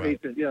him very well.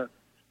 Agent, yeah.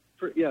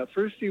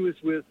 First he was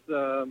with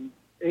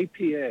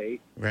APA,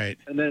 right,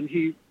 and then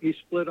he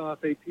split off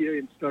APA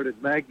and started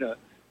Magna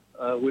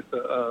with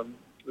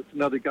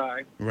another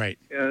guy, right.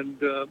 And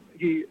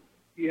he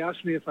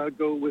asked me if I'd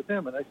go with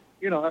him, and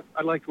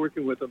I liked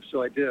working with him,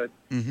 so I did.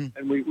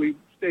 And we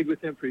stayed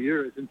with him for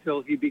years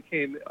until he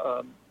became.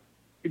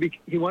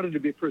 He wanted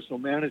to be a personal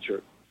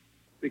manager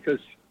because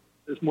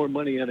there's more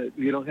money in it.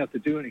 You don't have to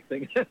do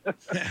anything.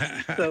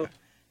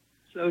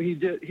 so he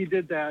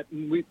did that,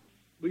 and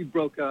we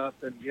broke up,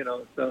 and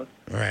so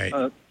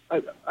right.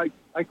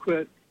 I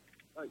quit.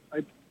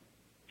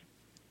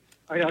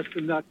 I asked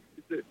him not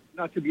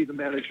to be the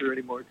manager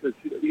anymore because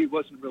he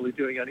wasn't really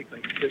doing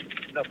anything.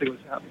 Nothing was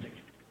happening.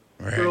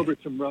 Right. We're over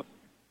some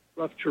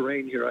rough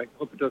terrain here. I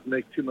hope it doesn't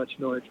make too much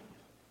noise.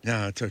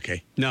 No, it's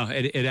okay. No,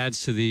 it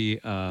adds to the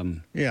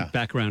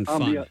background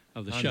fun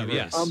of the show.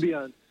 Yes.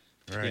 Ambiance.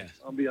 Right. Yes.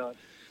 Ambiance.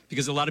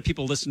 Because a lot of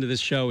people listen to this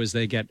show as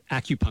they get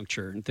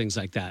acupuncture and things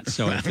like that.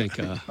 So I think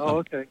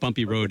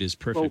Bumpy Road is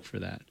perfect for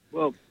that.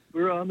 Well,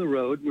 we're on the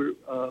road. We're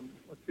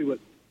let's see what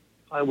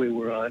highway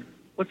we're on.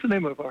 What's the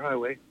name of our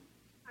highway?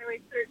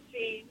 Highway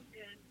 13.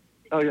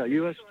 Oh, yeah,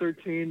 US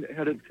 13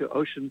 headed to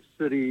Ocean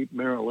City,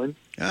 Maryland,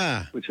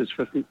 which is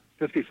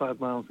 55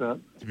 miles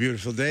out. It's a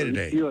beautiful day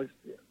today.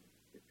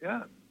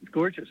 Yeah, it's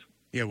gorgeous.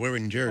 Yeah, we're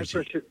in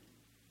Jersey.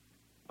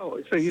 Oh,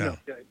 so you know.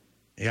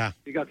 Yeah.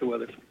 You got the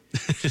weather.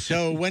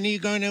 So when are you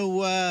going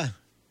to,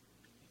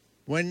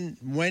 when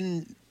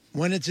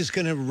is this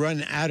going to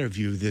run out of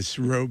you, this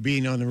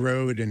being on the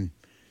road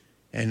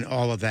and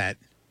all of that?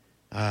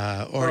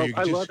 I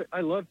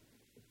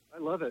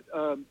love it.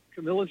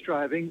 Camilla's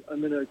driving.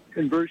 I'm in a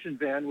conversion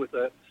van with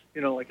a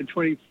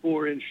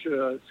 24-inch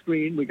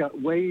screen. We got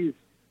Waze,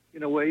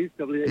 Waze,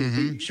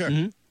 W-A-Z. Sure.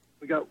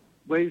 We got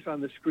Waze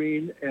on the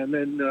screen, and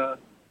then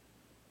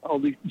all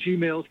the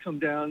Gmails come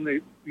down.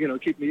 They,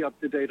 keep me up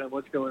to date on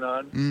what's going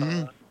on.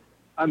 Mm-hmm.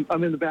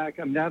 I'm in the back.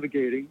 I'm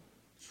navigating,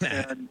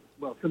 and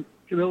well,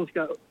 Camilla's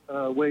got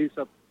Waze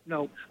up.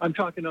 No, I'm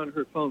talking on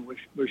her phone,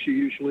 where she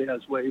usually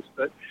has Waze.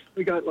 But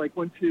we got like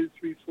 1, 2,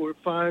 3, 4,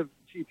 5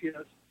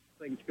 GPS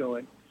things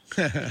going,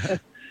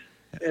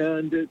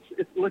 and it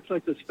looks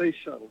like the space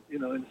shuttle,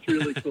 and it's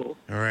really cool.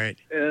 All right.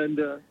 And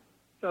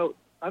so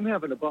I'm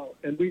having a ball,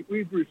 and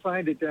we've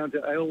refined it down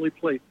to I only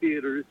play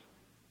theaters,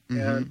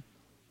 and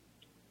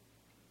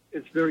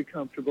it's very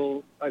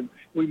comfortable.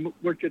 We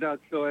worked it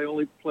out so I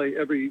only play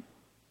every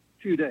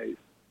 2 days.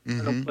 I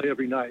don't play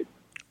every night.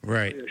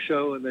 Right. A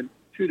show and then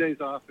 2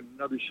 days off and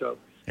another show.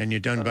 And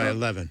you're done by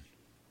 11.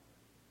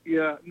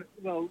 Yeah.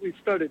 Well, we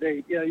start at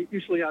 8. Yeah,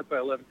 usually out by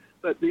 11.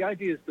 But the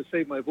idea is to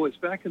save my voice.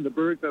 Back in the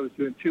Byrds, I was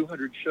doing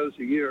 200 shows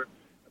a year,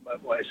 and my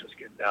voice was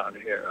getting down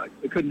here.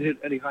 I couldn't hit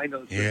any high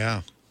notes.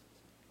 Yeah.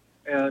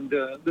 And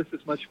this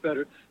is much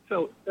better.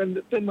 So,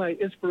 and then my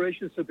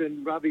inspirations have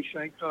been Ravi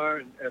Shankar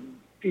and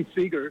Pete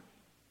Seeger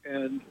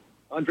and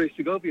Andre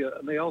Segovia,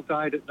 and they all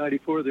died at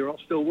 94. They're all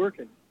still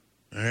working.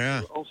 Yeah.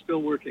 They're all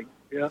still working.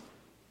 Yeah.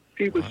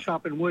 Pete was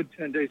chopping wood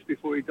 10 days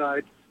before he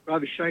died.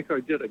 Ravi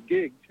Shankar did a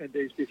gig 10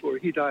 days before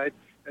he died.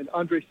 And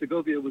Andre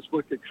Segovia was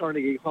booked at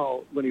Carnegie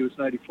Hall when he was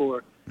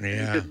 94. Yeah.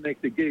 He didn't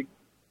make the gig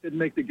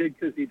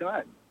because he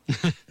died.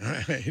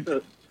 Right.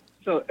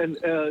 So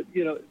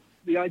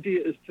the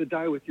idea is to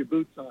die with your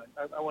boots on.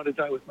 I want to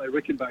die with my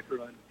Rickenbacker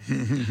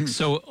on.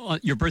 So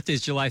your birthday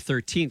is July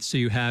 13th, so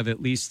you have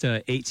at least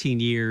 18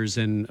 years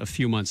and a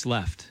few months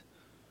left.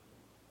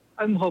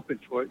 I'm hoping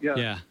for it, yeah.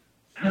 Yeah.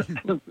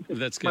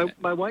 That's good.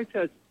 My wife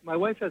has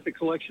a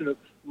collection of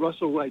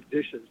Russell Wright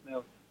dishes.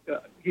 Now,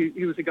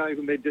 he was a guy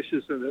who made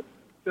dishes in the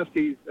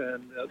 50s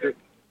and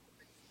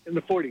in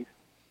the 40s,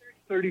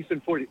 30s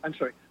and 40s. I'm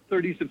sorry,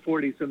 30s and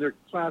 40s, and they're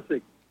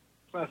classic,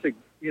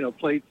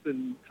 plates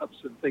and cups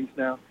and things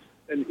now,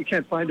 and you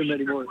can't find them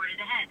anymore.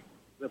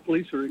 The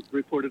police are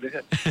reported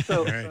ahead.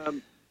 So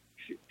Right.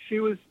 she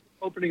was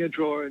opening a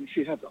drawer and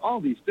she had all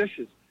these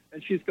dishes,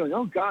 and she's going,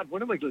 "Oh God,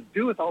 what am I going to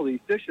do with all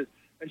these dishes?"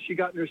 And she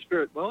got in her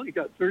spirit, well, you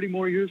got 30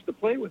 more years to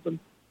play with them.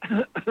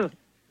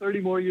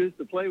 30 more years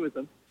to play with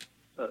them.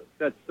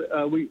 This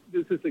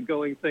is a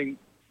going thing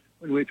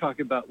when we talk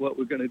about what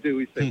we're going to do.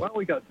 We say, well,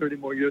 we got 30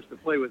 more years to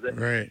play with it.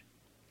 Right.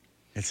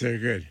 That's very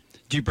good.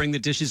 Do you bring the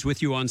dishes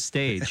with you on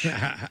stage?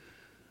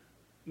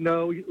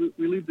 No, we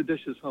leave the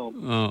dishes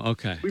home. Oh,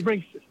 okay. We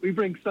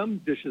bring some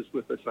dishes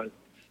with us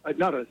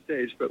not on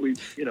stage, but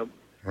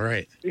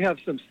Right. we have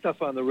some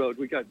stuff on the road.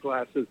 We got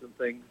glasses and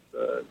things,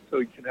 so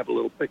you can have a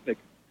little picnic.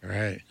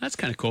 Right. That's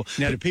kind of cool.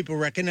 Now, do people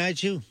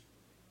recognize you?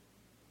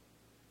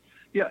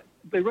 Yeah,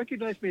 they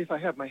recognize me if I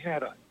have my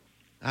hat on.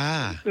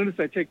 Ah. As soon as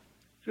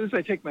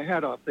I take my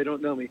hat off, they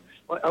don't know me.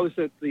 I was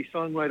at the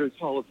Songwriters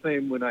Hall of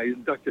Fame when I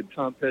inducted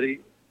Tom Petty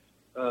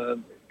a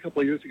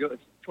couple of years ago.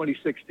 It's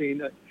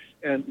 2016,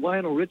 and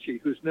Lionel Richie,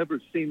 who's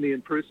never seen me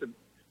in person,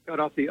 got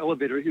off the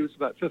elevator. He was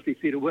about 50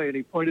 feet away, and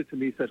he pointed to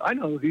me and said, "I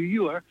know who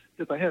you are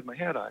because I had my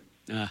hat on."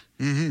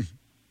 Mm-hmm.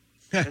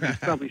 And he's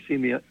probably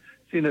seen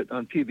it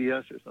on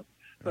PBS or something.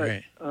 But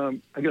Right.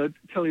 I got to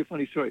tell you a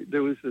funny story.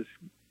 There was this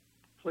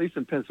place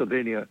in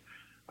Pennsylvania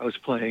I was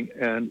playing,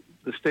 and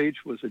the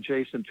stage was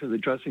adjacent to the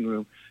dressing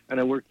room, and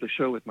I worked the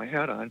show with my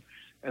hat on,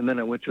 and then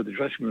I went to the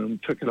dressing room,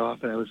 took it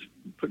off, and I was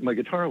putting my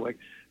guitar away.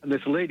 And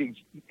this lady,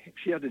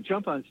 she had to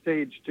jump on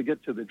stage to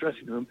get to the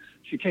dressing room.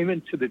 She came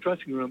into the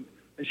dressing room,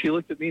 and she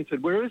looked at me and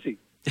said, "Where is he?"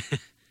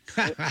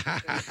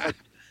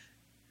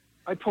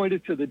 I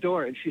pointed to the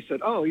door, and she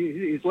said, "Oh,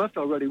 he's left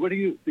already. What are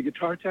you, the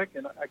guitar tech?"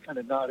 And I kind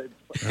of nodded.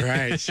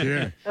 Right,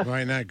 sure.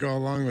 Why not go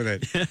along with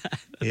it?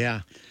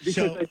 Yeah.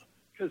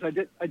 Because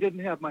I didn't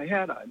have my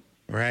hat on.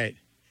 Right.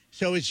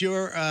 So is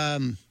your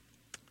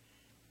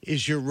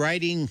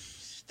writing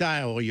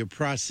style or your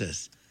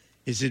process,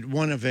 is it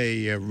one of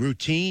a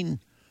routine,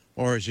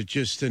 or is it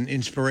just an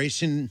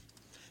inspiration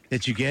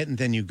that you get and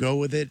then you go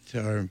with it?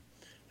 Or,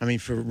 I mean,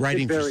 for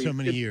writing for so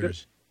many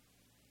years.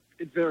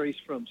 It varies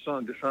from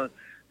song to song.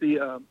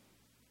 The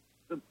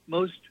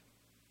most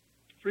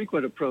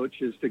frequent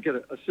approach is to get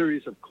a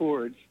series of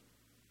chords,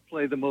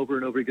 play them over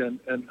and over again,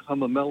 and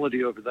hum a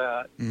melody over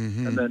that,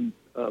 and then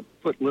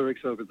put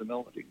lyrics over the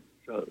melody.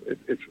 So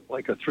it's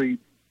like a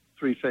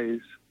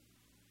three-phase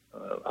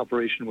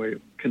operation where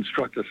you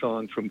construct a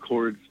song from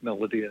chords,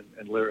 melody,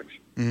 and lyrics.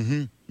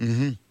 Mm-hmm.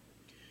 Mm-hmm.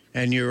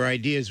 And your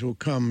ideas will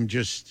come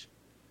just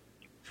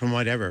from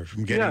whatever,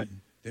 from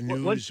getting the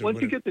news.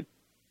 Once you get the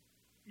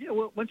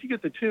once you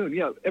get the tune,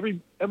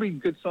 every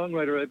good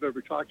songwriter I've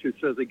ever talked to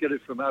says they get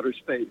it from outer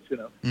space.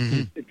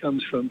 It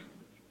comes from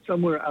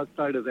somewhere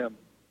outside of them.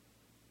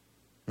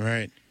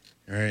 Right.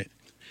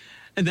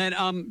 And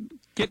then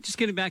just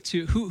getting back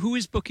to who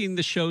is booking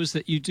the shows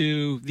that you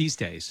do these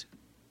days?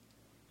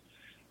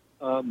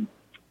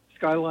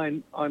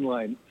 Skyline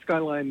Online.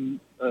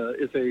 Skyline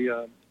is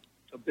a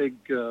big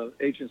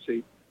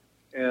agency,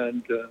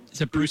 and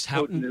is it Bruce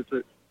Houghton?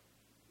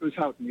 Bruce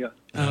Houghton, yeah.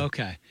 Oh,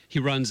 okay. He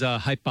runs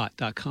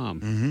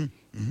hypebot.com. Mm-hmm.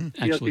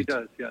 Mm-hmm. Yes, he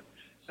does, yeah.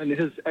 And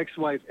his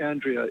ex-wife,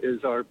 Andrea,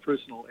 is our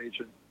personal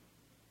agent.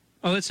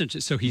 Oh, that's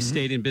interesting. So he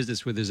stayed in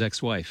business with his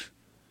ex-wife.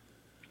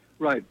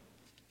 Right.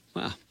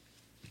 Wow.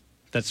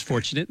 That's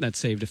fortunate. That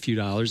saved a few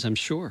dollars, I'm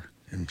sure.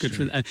 Good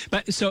for that.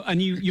 But so,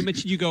 and you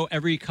mentioned you go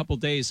every couple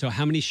days. So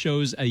how many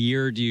shows a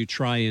year do you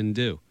try and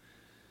do?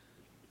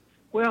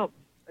 Well,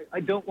 I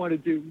don't want to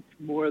do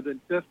more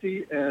than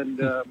 50,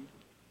 and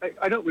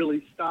I don't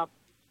really stop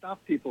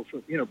people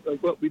from,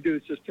 what we do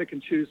is just pick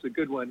and choose the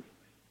good ones,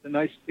 the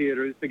nice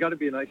theaters. They got to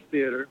be a nice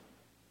theater,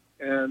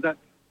 and that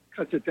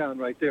cuts it down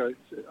right there.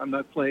 I'm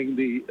not playing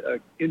the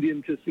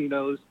Indian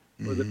casinos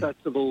or the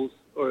festivals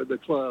or the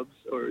clubs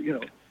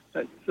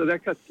so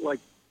that cuts like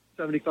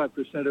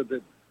 75% of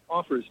the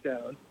offers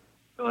down.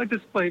 So I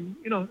just play,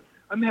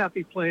 I'm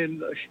happy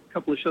playing a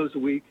couple of shows a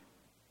week,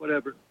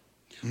 whatever.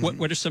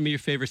 What are some of your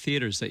favorite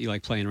theaters that you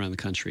like playing around the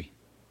country?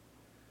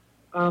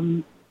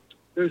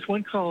 There's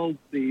one called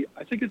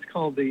I think it's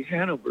called the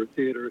Hanover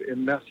Theater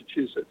in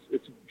Massachusetts.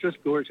 It's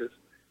just gorgeous.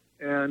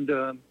 And,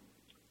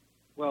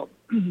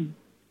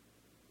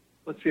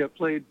 let's see, I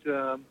played,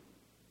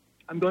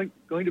 I'm going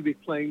to be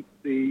playing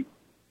the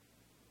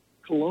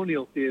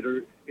Colonial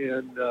Theater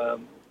in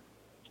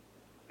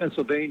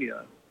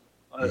Pennsylvania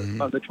on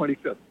the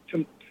 25th,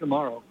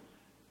 tomorrow.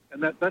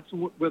 And that's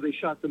where they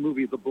shot the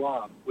movie The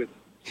Blob with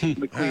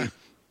McGuinn.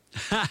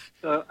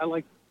 So I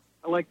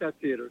like that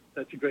theater.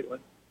 That's a great one.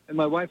 And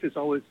my wife is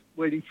always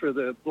waiting for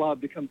the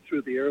Blob to come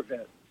through the air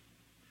vent.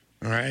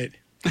 All right.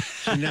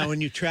 So now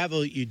when you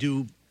travel, you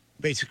do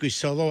basically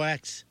solo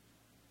acts?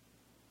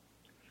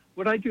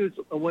 What I do is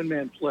a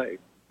one-man play.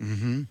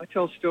 I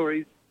tell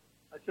stories.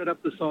 I set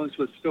up the songs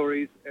with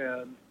stories,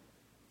 and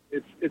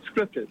it's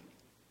scripted.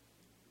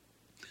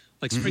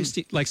 Like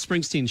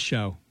Springsteen's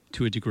show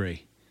to a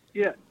degree.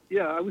 Yeah,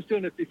 I was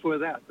doing it before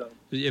that, though.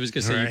 I was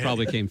going to say you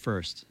probably came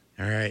first.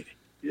 All right.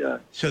 Yeah.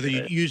 So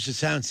you use the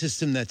sound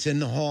system that's in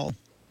the hall?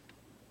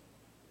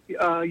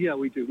 Yeah,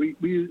 we do.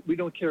 We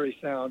don't carry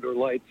sound or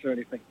lights or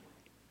anything.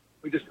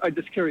 I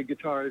just carry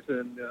guitars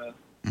and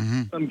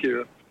some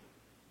gear.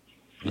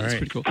 That's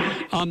pretty cool.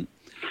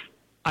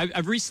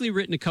 I've recently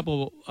read a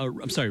couple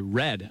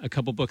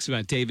books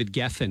about David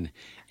Geffen,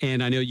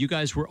 and I know you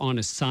guys were on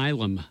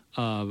Asylum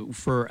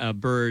for a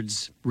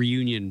Byrds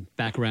reunion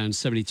back around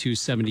 72,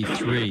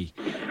 73.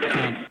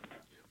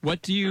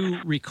 What do you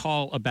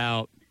recall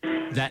about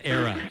that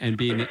era and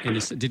being in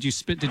this? Did you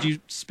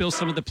spill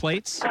some of the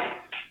plates?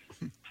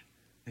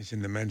 It's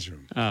in the men's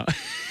room.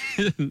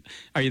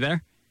 Are you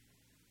there?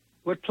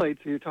 What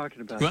plates are you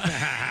talking about?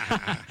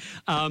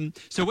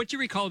 So what do you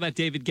recall about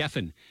David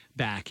Geffen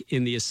back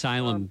in the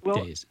Asylum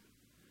days?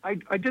 I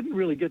didn't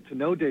really get to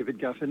know David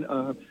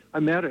Geffen. I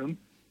met him.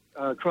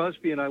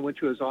 Crosby and I went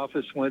to his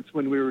office once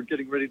when we were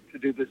getting ready to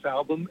do this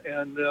album,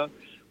 and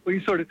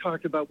we sort of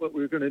talked about what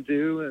we were going to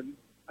do, and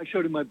I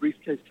showed him my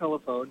briefcase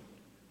telephone.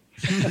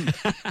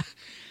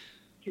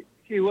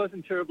 He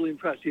wasn't terribly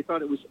impressed. He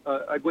thought it was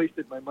I'd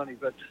wasted my money,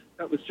 but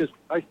that was just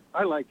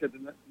I liked it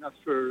enough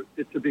for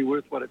it to be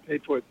worth what I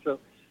paid for it. So,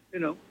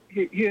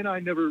 he and I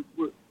never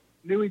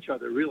knew each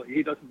other really.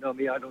 He doesn't know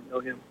me. I don't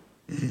know him.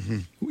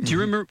 Do you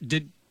remember?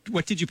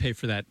 What did you pay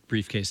for that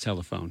briefcase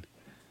telephone?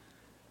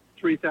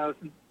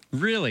 $3,000.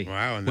 Really?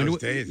 Wow! In those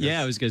days.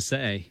 Yeah, I was going to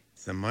say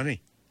some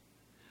money.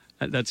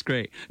 That's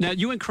great. Now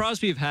you and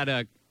Crosby have had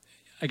a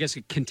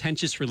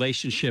contentious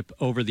relationship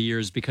over the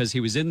years because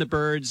he was in the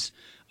Byrds.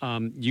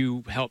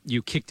 You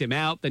kicked him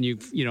out. Then you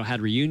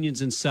had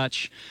reunions and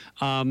such.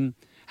 How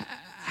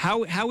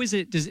is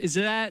it? Is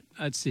that,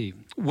 let's see,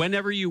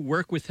 whenever you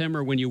work with him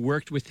or when you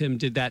worked with him,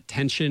 did that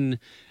tension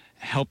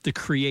help the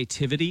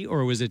creativity,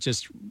 or was it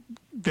just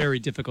very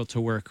difficult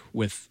to work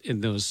with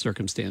in those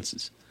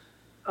circumstances?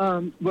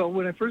 Well,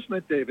 when I first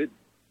met David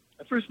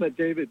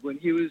when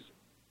he was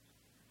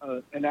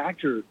an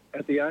actor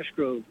at the Ash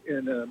Grove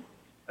in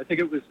I think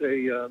it was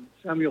a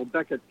Samuel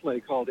Beckett play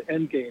called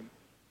Endgame.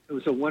 It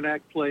was a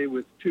one-act play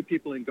with two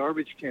people in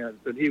garbage cans,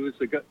 and he was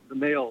the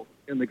male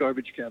in the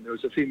garbage can. There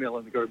was a female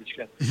in the garbage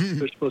can.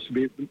 They're supposed to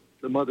be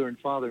the mother and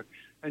father.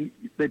 And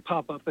they'd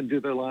pop up and do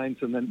their lines,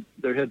 and then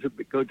their heads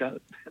would go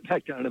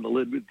back down, and the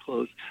lid would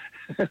close.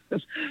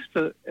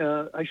 So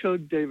I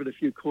showed David a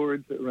few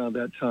chords around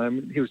that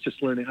time. He was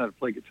just learning how to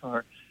play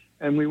guitar.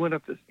 And we went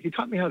up to – he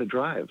taught me how to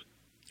drive.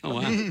 Oh,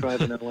 wow.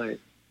 Drive in L.A.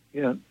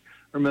 Yeah.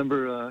 I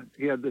remember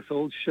he had this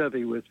old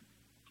Chevy with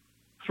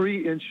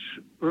 3-inch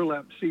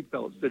burlap seat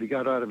belts that he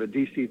got out of a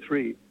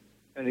DC-3,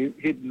 and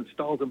he'd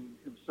installed them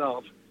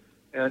himself.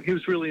 And he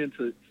was really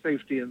into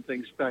safety and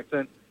things back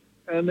then.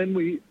 And then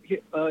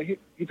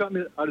he taught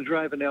me how to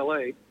drive in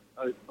L.A.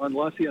 On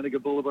La Cienega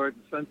Boulevard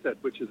and Sunset,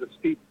 which is a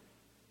steep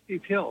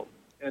hill,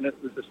 and it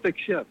was a stick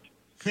shift.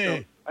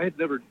 So I had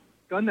never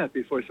done that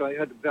before, so I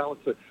had to balance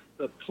the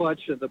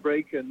clutch and the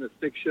brake and the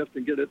stick shift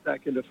and get it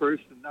back into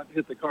first and not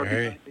hit the car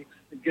behind me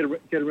and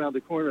get around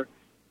the corner,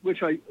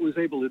 which I was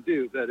able to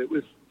do. That it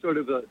was sort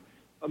of a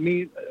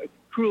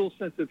cruel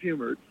sense of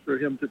humor for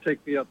him to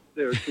take me up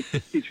there to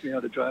teach me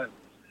how to drive.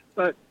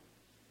 But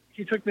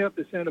he took me up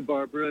to Santa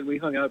Barbara, and we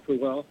hung out for a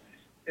while.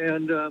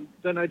 And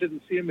then I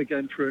didn't see him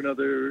again for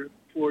another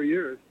 4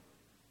 years.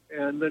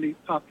 And then he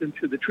popped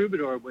into the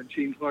Troubadour when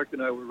Gene Clark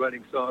and I were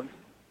writing songs.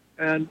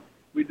 And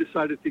we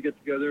decided to get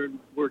together and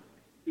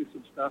do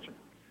some stuff.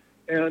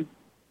 And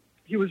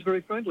he was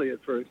very friendly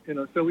at first,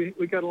 so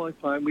we got along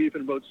fine. We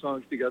even wrote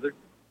songs together.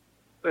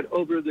 But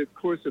over the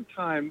course of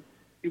time,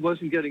 he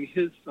wasn't getting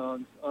his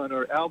songs on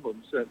our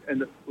albums,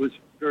 and it was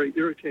very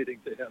irritating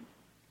to him.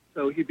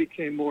 So he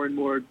became more and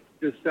more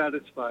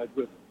dissatisfied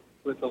with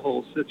the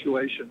whole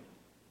situation.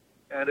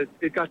 And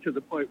it got to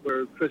the point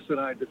where Chris and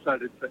I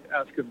decided to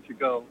ask him to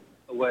go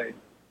away.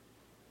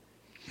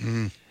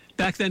 Mm.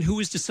 Back then, who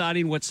was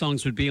deciding what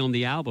songs would be on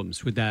the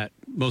albums? Would that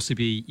mostly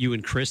be you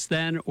and Chris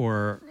then,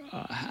 or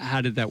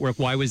how did that work?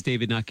 Why was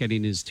David not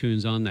getting his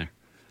tunes on there?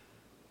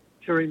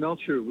 Terry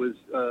Melcher was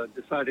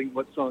deciding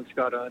what songs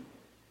got on.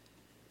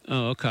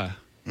 Oh, okay.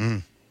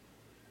 Mm.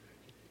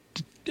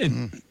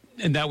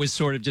 And that was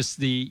sort of just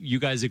you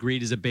guys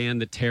agreed as a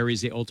band that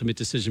Terry's the ultimate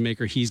decision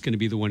maker. He's going to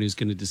be the one who's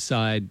going to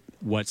decide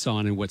what's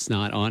on and what's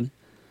not on.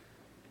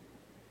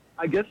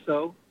 I guess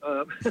so.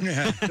 I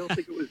don't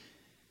think it was.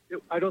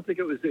 I don't think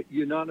it was a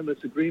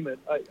unanimous agreement.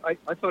 I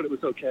thought it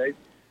was okay.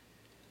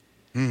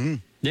 Mm-hmm.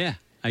 Yeah,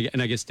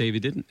 and I guess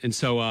David didn't. And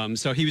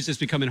so he was just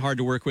becoming hard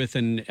to work with.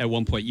 And at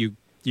one point,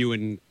 you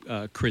and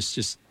Chris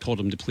just told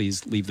him to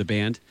please leave the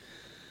band.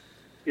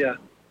 Yeah.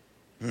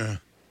 Yeah.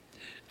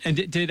 And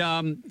did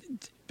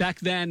back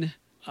then,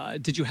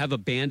 did you have a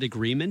band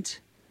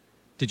agreement?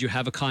 Did you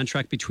have a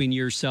contract between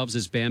yourselves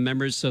as band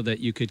members so that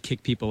you could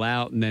kick people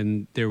out and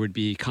then there would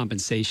be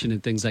compensation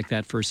and things like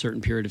that for a certain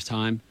period of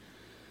time?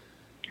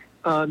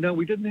 No,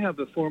 we didn't have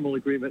a formal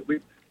agreement.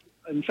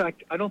 In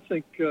fact, I don't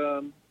think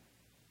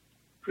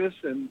Chris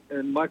and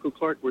Michael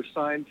Clark were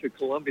signed to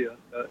Columbia.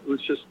 It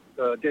was just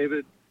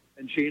David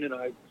and Gene and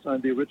I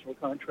signed the original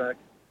contract.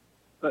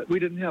 But we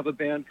didn't have a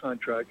band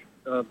contract.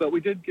 But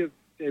we did give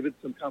David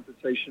some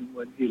compensation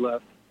when he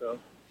left. So,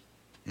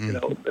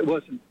 it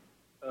wasn't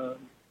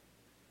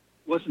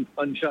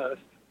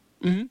unjust.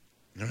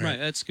 Mm-hmm. Right,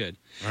 that's good.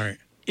 All right.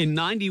 In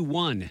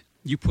 91,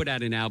 you put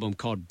out an album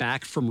called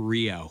Back from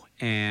Rio,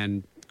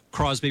 and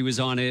Crosby was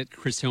on it,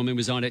 Chris Hillman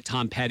was on it,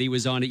 Tom Petty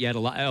was on it. You had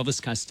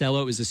Elvis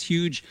Costello. It was this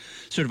huge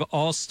sort of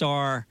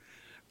all-star,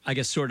 I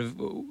guess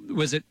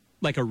was it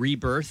like a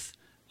rebirth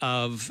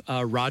of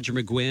Roger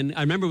McGuinn? I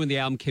remember when the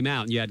album came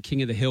out, and you had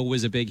King of the Hill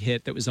was a big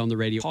hit that was on the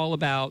radio. All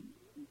about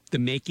the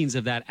makings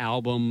of that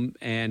album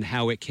and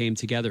how it came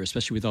together,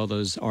 especially with all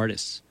those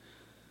artists.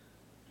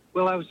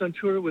 Well, I was on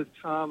tour with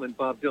Tom and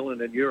Bob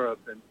Dylan in Europe,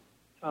 and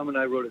Tom and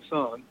I wrote a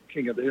song,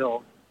 King of the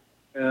Hill,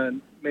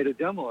 and made a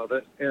demo of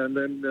it. And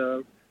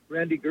then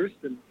Randy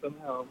Gersten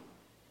somehow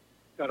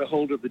got a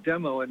hold of the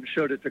demo and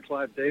showed it to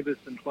Clive Davis,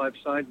 and Clive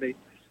signed me.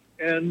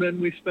 And then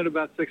we spent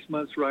about 6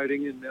 months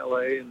writing in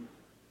L.A. and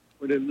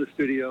went in the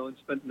studio and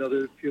spent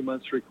another few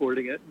months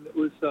recording it. And it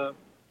was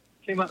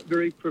came out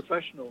very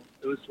professional.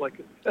 It was like,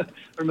 I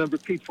remember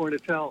Pete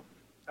Fornatale,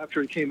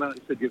 after it came out,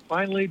 he said, "You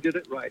finally did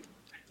it right."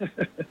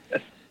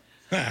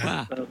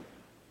 Wow.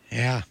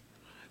 Yeah.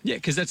 Yeah,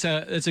 because that's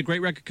a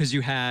great record because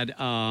you had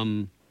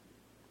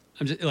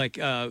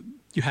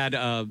you had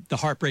the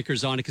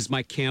Heartbreakers on it because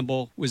Mike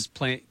Campbell was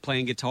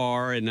playing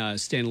guitar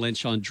and Stan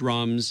Lynch on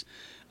drums.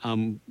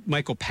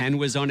 Michael Penn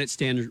was on it,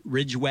 Stan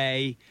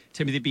Ridgway,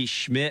 Timothy B.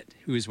 Schmidt,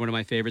 who is one of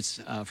my favorites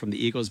from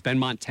the Eagles,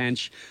 Benmont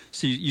Tench.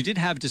 So you did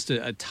have just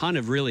a ton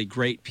of really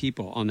great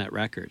people on that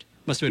record.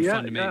 Must have been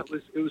fun to make. Yeah,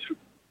 it was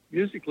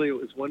musically it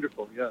was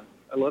wonderful. Yeah,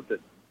 I loved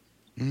it.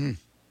 Mm.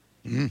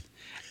 Mm.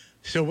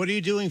 So what are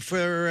you doing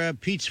for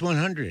Pete's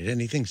 100?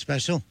 Anything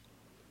special?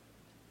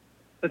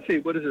 Let's see,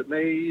 what is it,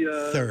 May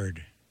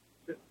 3rd.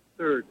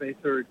 May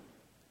 3rd.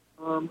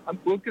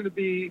 We're going to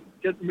be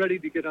getting ready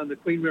to get on the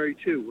Queen Mary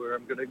 2, where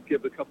I'm going to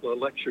give a couple of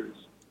lectures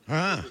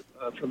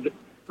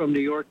from New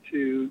York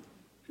to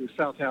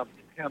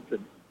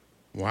Southampton.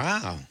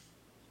 Wow.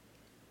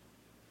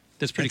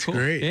 That's pretty cool.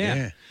 Great.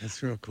 Yeah,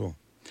 that's real cool.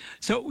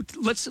 So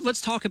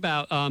let's talk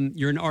about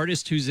you're an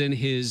artist who's in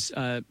his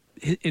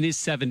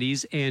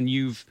 70s, and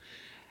you've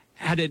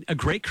had a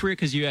great career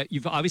because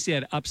you've obviously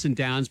had ups and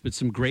downs, but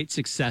some great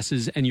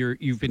successes, and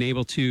you've been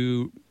able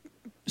to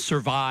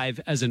survive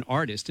as an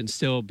artist and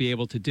still be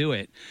able to do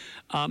it.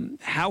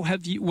 How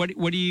have you?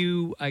 What do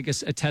you? I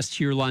guess attest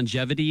to your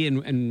longevity,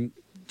 and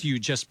do you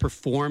just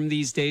perform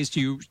these days?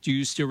 Do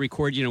you still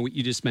record? You know, what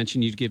you just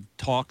mentioned, you give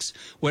talks.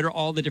 What are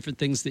all the different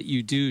things that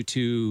you do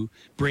to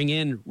bring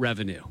in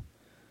revenue?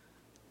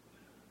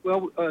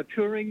 Well,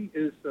 touring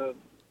is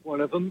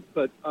one of them,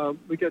 but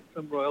we get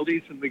some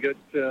royalties and we get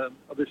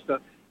other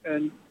stuff.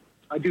 And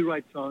I do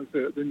write songs.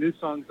 The new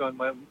songs on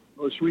my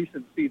most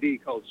recent CD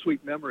called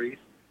Sweet Memories,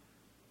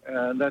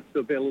 and that's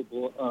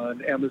available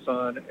on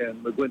Amazon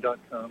and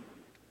McGuinn.com.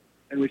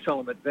 And we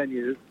sell them at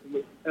venues.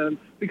 And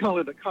we call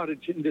it a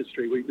cottage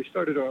industry. We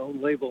started our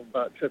own label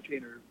about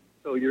 15 or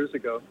so years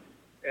ago.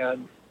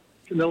 And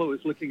Camilla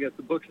was looking at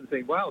the books and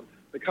saying, wow,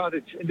 the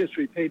cottage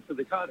industry paid for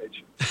the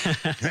cottage.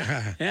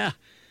 Yeah.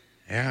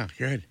 Yeah,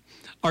 good.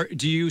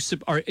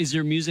 Is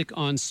your music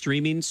on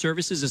streaming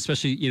services,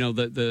 especially,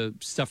 the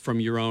stuff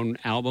from your own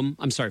album?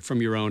 I'm sorry,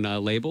 from your own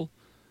label?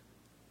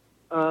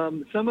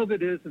 Some of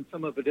it is and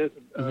some of it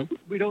isn't.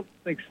 We don't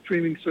think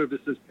streaming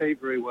services pay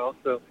very well,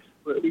 so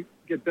we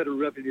get better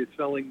revenue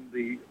selling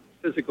the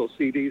physical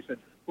CDs. And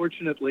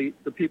fortunately,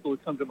 the people who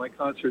come to my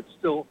concerts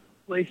still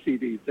play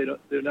CDs.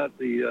 They're not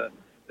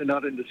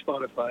into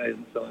Spotify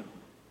and so on.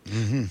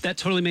 That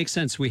totally makes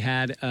sense. We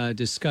had a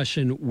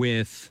discussion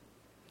with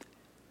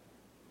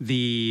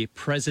the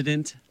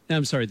COO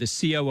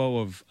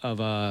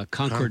of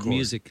Concord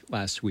Music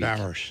last week.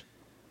 Barrows.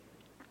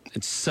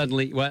 And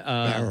suddenly, what?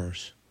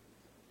 Barrows.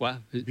 What?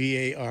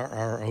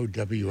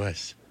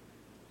 Barrows.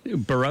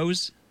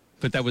 Burroughs?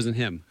 But that wasn't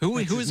him. Who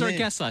That's was his our name.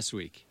 guest last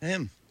week?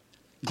 Him.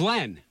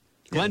 Glenn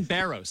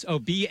Barrows. Oh,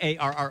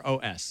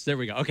 Barros. There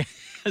we go. Okay.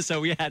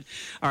 So we had,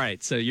 all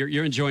right. So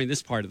you're enjoying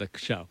this part of the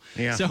show.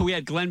 Yeah. So we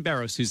had Glenn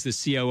Barrows, who's the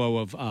COO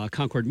of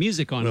Concord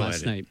Music on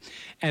last night.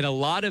 And a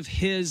lot of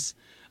his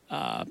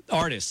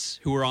artists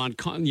who were on,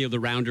 the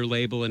Rounder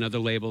label and other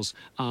labels,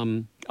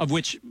 of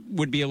which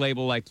would be a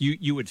label like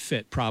you would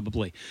fit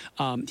probably.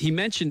 He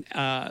mentioned,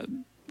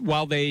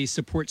 while they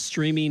support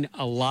streaming,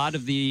 a lot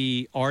of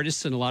the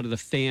artists and a lot of the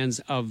fans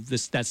of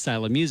that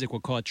style of music, we'll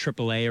call it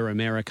AAA or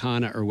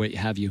Americana or what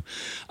have you.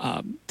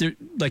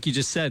 Like you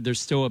just said, there's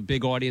still a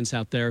big audience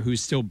out there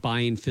who's still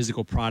buying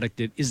physical product.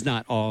 It is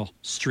not all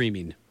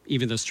streaming,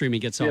 even though streaming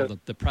gets all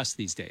the press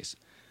these days.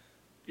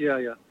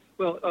 Yeah.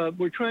 Well,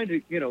 we're trying to,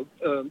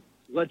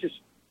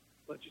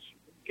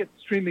 get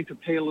streaming to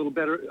pay a little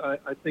better.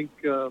 I think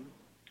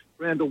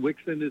Randall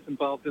Wixon is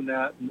involved in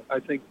that, and I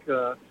think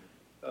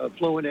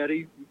Flo and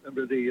Eddie,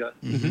 remember the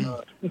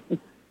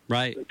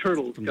right the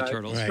Turtles from guys? the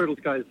Turtles. Right. Turtles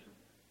guys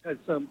had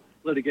some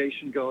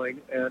litigation going,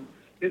 and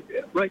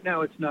right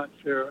now it's not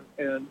fair.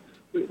 And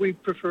we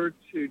prefer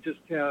to just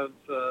have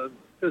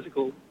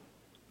physical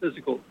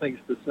things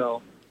to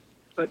sell.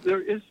 But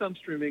there is some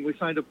streaming. We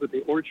signed up with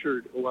the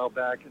Orchard a while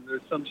back, and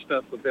there's some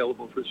stuff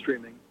available for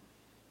streaming,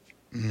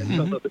 and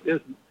some of it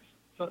isn't.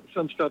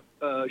 Some stuff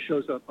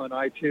shows up on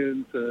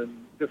iTunes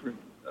and different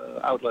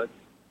outlets.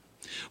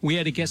 We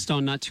had a guest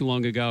on not too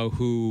long ago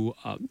who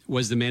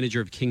was the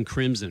manager of King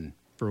Crimson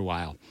for a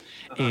while.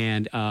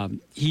 And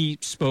he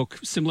spoke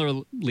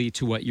similarly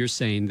to what you're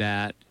saying,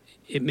 that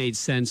it made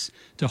sense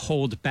to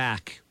hold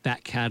back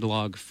that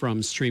catalog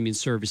from streaming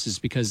services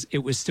because it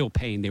was still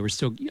paying. They were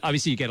still,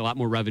 obviously you get a lot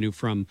more revenue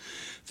from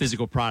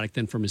physical product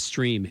than from a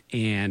stream.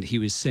 And he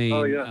was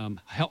saying,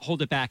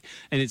 hold it back.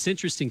 And it's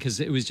interesting because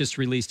it was just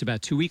released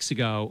about 2 weeks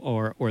ago,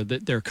 or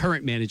their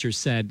current manager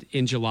said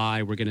in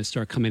July, we're going to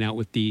start coming out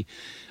with the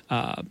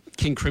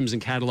King Crimson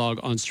catalog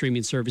on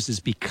streaming services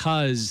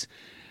because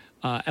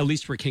at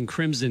least for King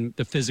Crimson,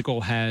 the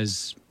physical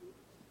has,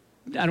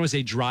 I don't want to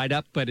say dried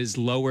up, but is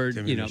lowered,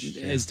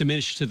 is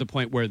diminished to the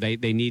point where they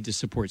need to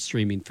support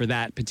streaming for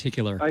that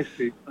particular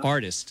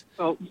artist.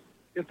 Well,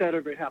 if that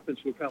ever happens,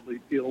 we'll probably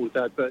deal with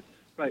that. But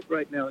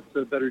right now, it's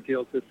a better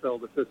deal to sell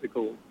the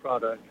physical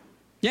product.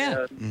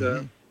 Yeah.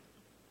 And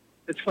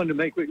it's fun to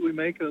make. We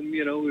make them,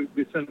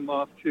 we send them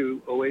off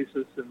to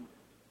Oasis, and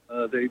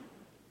they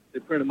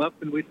print them up,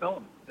 and we sell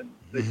them. And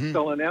they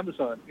sell on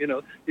Amazon.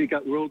 You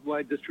got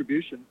worldwide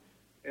distribution.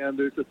 And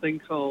there's a thing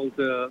called...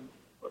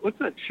 what's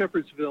that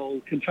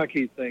Shepherdsville,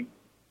 Kentucky thing?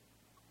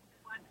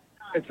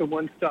 It's a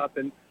one-stop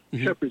in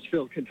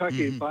Shepherdsville,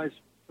 Kentucky. It buys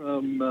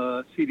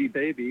from CD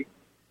Baby,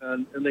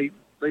 and they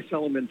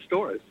sell them in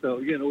stores.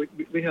 So,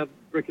 we have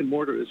brick and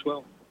mortar as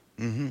well.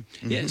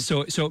 Yeah,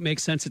 so it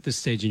makes sense at this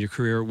stage in your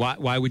career.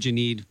 Why would you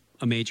need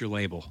a major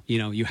label?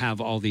 You have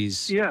all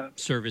these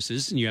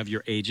services, and you have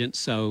your agent,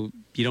 so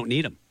you don't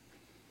need them.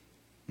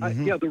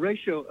 The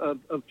ratio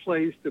of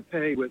plays to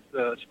pay with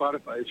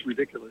Spotify is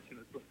ridiculous.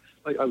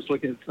 I was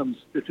looking at some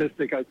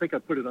statistic. I think I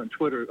put it on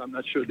Twitter. I'm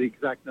not sure the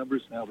exact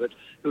numbers now, but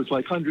it was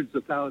like hundreds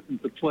of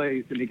thousands of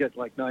plays, and you get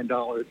like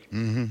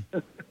 $9.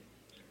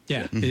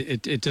 Yeah,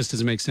 it just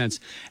doesn't make sense.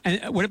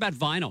 And what about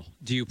vinyl?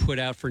 Do you put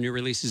out for new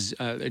releases?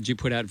 Do you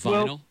put out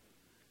vinyl? Well,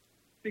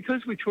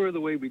 because we tour the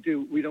way we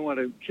do, we don't want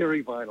to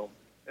carry vinyl.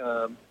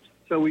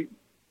 So we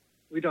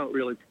don't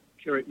really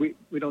carry.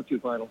 We don't do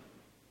vinyl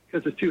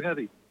because it's too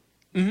heavy.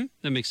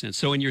 That makes sense.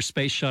 So in your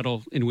space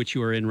shuttle in which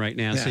you are in right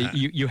now, so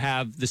you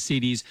have the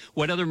CDs.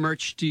 What other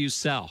merch do you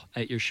sell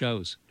at your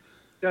shows?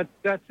 That's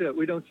it.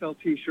 We don't sell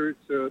T-shirts.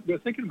 We're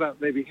thinking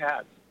about maybe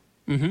hats.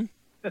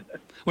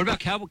 What about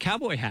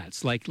cowboy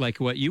hats, like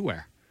what you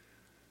wear?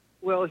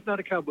 Well, it's not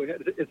a cowboy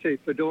hat. It's a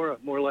fedora,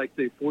 more like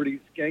the 40s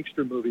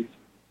gangster movies.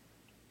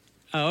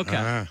 Oh,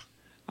 okay.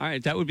 All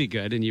right, that would be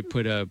good. And you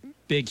put a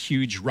big,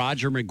 huge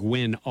Roger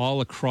McGuinn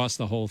all across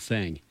the whole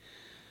thing.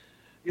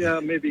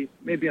 Yeah, maybe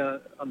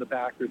on the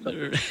back or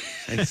something.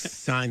 And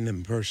sign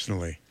them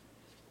personally.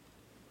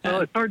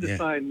 Well, it's hard to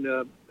sign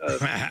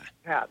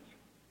hats.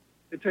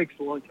 It takes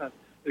a long time.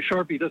 The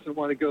Sharpie doesn't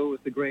want to go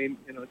with the grain.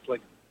 It's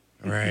like...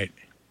 Right.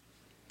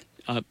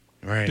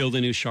 Build a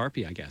new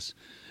Sharpie, I guess.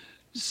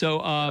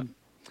 So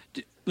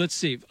let's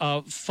see.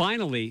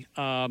 Finally,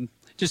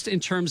 just in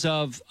terms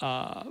of...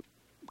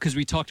 because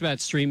we talked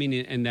about streaming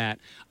and that.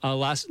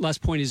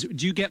 Last point is,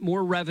 do you get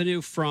more revenue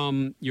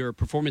from your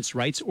performance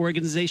rights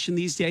organization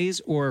these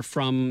days or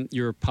from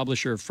your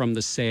publisher from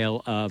the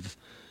sale of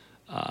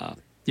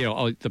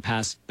all the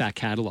past back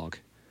catalog?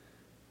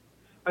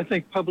 I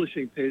think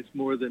publishing pays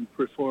more than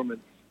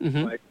performance,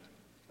 right,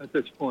 at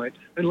this point,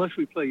 unless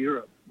we play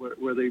Europe,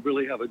 where they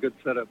really have a good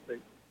setup.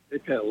 They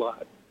pay a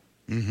lot.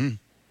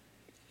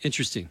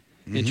 Interesting.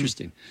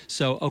 Interesting.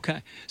 So,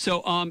 okay.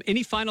 So,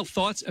 any final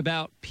thoughts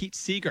about Pete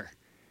Seeger?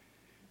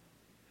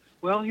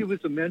 Well, he was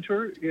a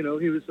mentor. He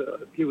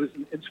was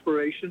an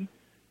inspiration.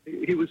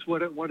 He was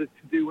what I wanted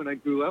to do when I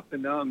grew up,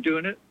 and now I'm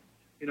doing it.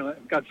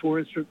 I've got four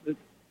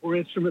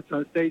instruments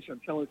on stage.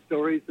 I'm telling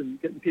stories and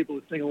getting people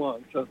to sing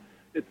along. So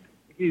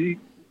he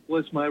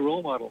was my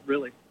role model,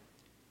 really.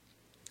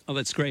 Oh,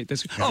 that's great.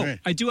 Right.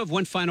 I do have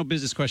one final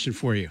business question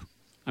for you.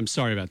 I'm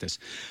sorry about this.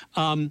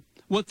 One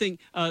thing,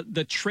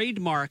 the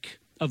trademark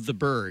of the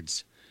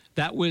Byrds,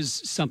 that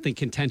was something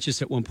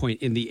contentious at one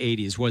point in the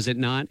 80s, was it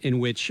not? In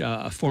which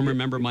a former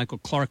member, Michael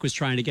Clark, was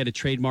trying to get a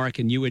trademark,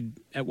 and you had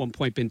at one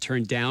point been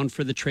turned down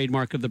for the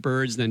trademark of the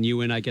Byrds. Then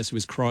you and I guess it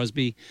was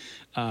Crosby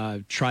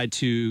tried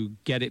to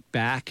get it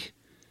back.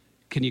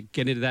 Can you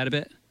get into that a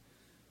bit?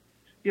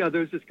 Yeah,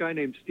 there's this guy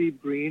named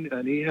Steve Green,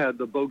 and he had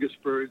the bogus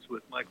Byrds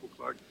with Michael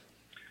Clark,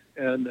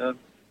 and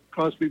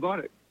Crosby bought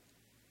it,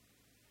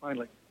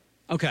 finally.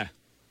 Okay.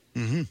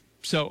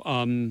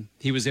 So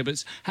he was able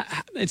to,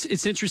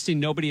 it's interesting.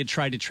 Nobody had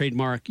tried to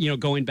trademark,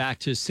 going back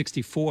to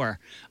 64,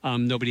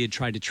 nobody had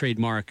tried to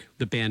trademark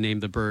the band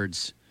name, the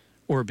Byrds,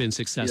 or been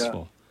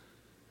successful.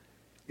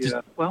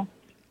 Yeah. Well,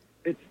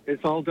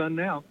 it's all done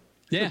now.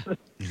 Yeah.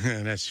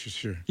 That's for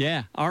sure.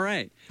 Yeah. All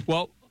right.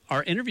 Well,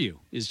 our interview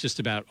is just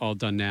about all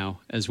done now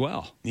as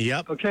well.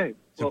 Yep. Okay.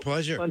 It's a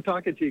pleasure. Fun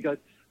talking to you guys.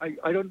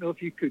 I don't know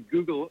if you could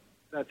Google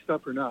that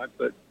stuff or not,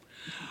 but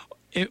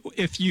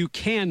if you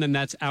can, then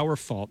that's our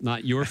fault,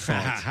 not your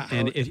fault.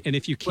 and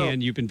if you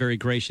can, you've been very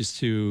gracious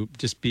to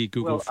just be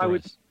Google for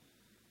us.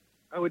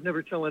 I would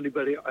never tell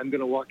anybody I'm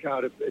going to walk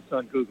out if it's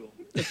on Google.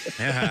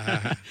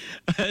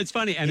 It's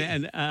funny,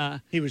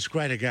 and he was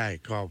quite a guy,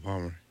 Carl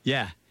Palmer.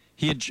 Yeah,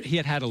 he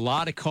had a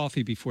lot of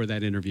coffee before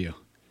that interview.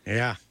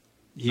 Yeah,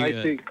 I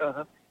think.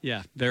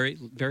 Yeah, very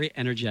very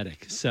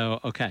energetic. So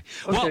okay.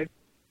 Well,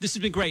 this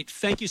has been great.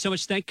 Thank you so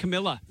much. Thank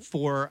Camilla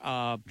for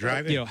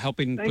driving.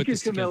 Helping thank put you,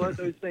 this Camilla.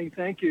 together. Those things.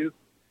 Thank you.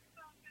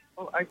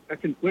 Oh, I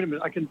can wait a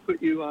minute. I can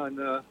put you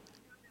on.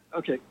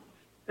 Okay.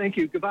 Thank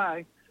you.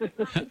 Goodbye.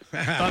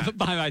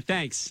 Bye.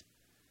 Thanks.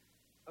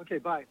 Okay.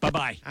 Bye.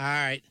 Bye. All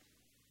right.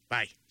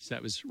 Bye. So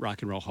that was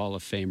Rock and Roll Hall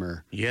of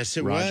Famer. Yes,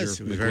 it Roger was.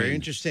 It was McGuinn. very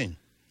interesting.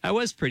 That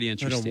was pretty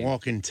Not interesting. a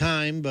walk in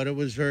time, but it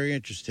was very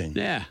interesting.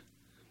 Yeah.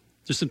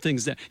 There's some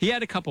things that he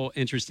had a couple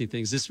interesting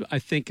things. I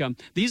think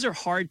these are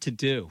hard to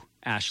do,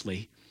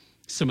 Ashley,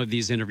 some of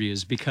these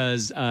interviews,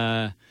 because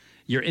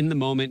you're in the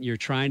moment, you're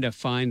trying to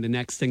find the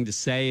next thing to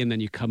say, and then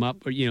you come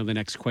up, or, the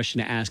next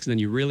question to ask, and then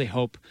you really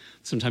hope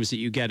sometimes that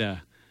you get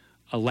a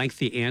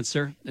lengthy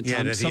answer. And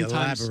Yeah, that he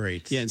sometimes,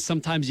 elaborates. Yeah, and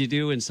sometimes you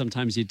do, and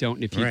sometimes you don't.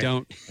 And if you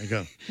don't, I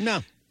go,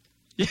 no.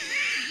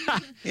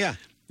 Yeah.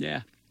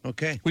 Yeah.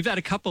 Okay. We've had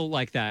a couple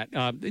like that.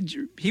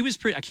 He was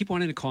pretty, I keep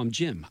wanting to call him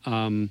Jim.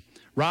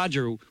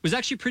 Roger was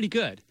actually pretty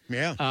good.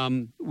 Yeah.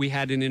 We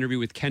had an interview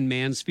with Ken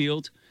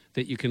Mansfield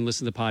that you can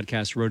listen to the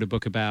podcast, wrote a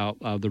book about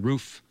the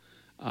Roof.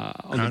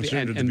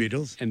 Concert of the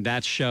Beatles. And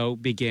that show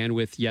began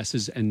with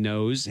yeses and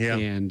nos. Yeah.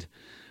 And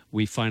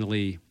we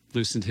finally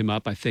loosened him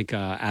up. I think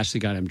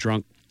Ashley got him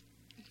drunk.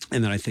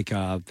 And then I think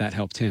that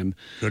helped him.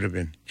 Could have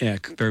been. Yeah,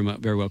 very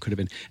well could have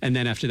been. And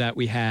then after that,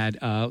 we had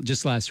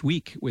just last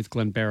week with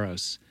Glenn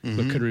Barrows, but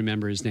couldn't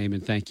remember his name.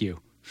 And thank you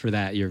for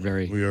that. You're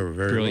very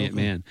brilliant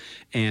man.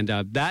 And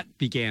that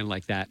began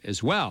like that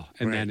as well.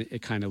 And then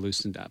it kind of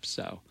loosened up.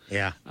 So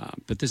yeah.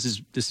 But this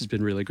has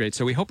been really great.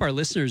 So we hope our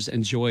listeners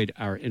enjoyed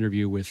our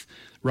interview with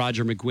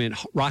Roger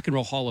McGuinn, Rock and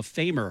Roll Hall of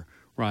Famer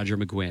Roger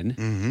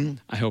McGuinn.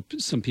 I hope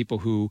some people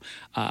who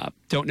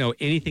don't know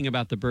anything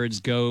about the Byrds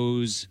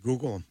goes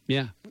Google.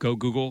 Yeah, go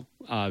Google,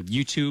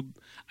 YouTube.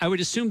 I would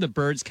assume the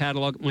Byrds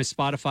catalog. My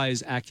Spotify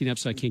is acting up,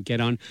 so I can't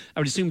get on. I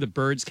would assume the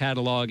Byrds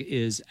catalog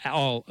is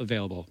all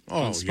available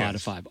on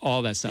Spotify,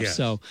 all that stuff. Yes.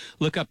 So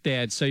look up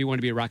Dad. So You Want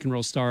to Be a Rock and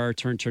Roll Star,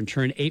 Turn, Turn,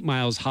 Turn. 8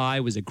 Miles High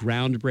was a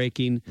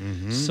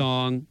groundbreaking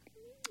song.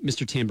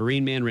 Mr.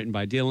 Tambourine Man, written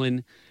by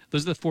Dylan.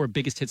 Those are the 4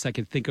 biggest hits I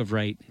can think of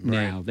right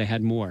now. They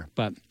had more,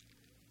 but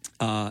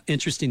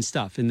interesting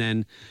stuff. And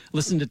then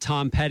listen to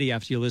Tom Petty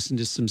after you listen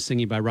to some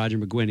singing by Roger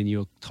McGuinn, and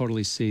you'll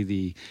totally see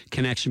the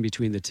connection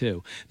between the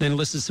two. Then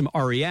listen to some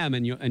REM,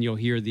 and you'll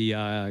hear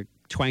the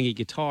twangy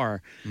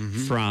guitar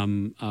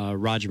from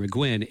Roger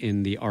McGuinn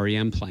in the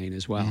REM playing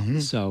as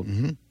well. So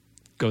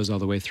goes all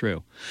the way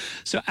through.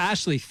 So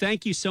Ashley,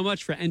 thank you so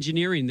much for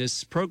engineering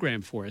this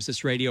program for us,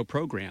 this radio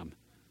program.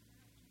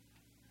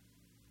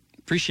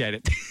 Appreciate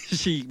it.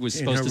 She was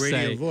supposed to say. In her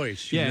radio voice,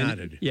 she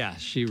nodded. Yeah,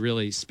 she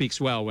really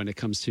speaks well when it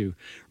comes to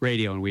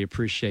radio, and we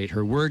appreciate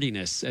her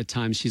wordiness. At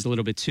times, she's a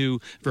little bit too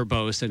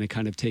verbose, and it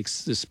kind of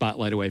takes the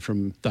spotlight away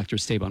from Dr.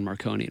 Esteban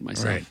Marconi and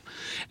myself. Right.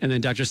 And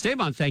then, Dr.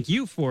 Esteban, thank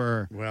you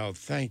for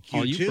thank you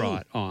all you too,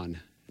 brought on.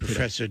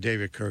 Professor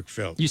David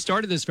Kirkfield. You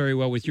started this very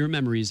well with your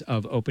memories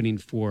of opening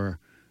for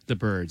the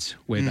Byrds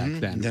way back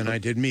then. Then I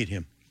did meet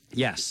him.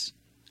 Yes.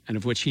 and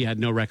of which he had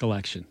no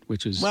recollection,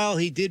 which was... Well,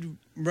 he did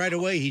right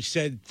away. He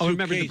said, oh,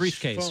 remember the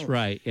briefcase, phone.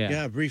 right, yeah.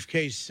 Yeah,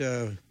 briefcase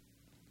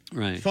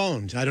right.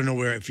 phones. I don't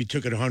know if he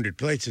took it 100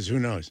 places, who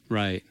knows?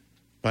 Right.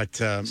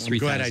 But I'm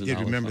glad I did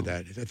remember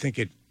phone. that. I think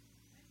it,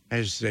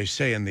 as they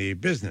say in the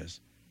business,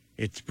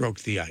 it broke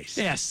the ice.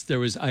 Yes, there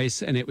was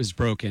ice and it was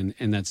broken,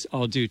 and that's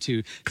all due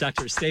to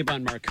Dr.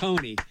 Esteban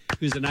Marconi,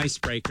 who's an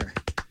icebreaker.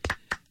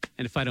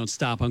 And if I don't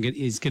stop,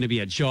 he's going to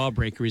be a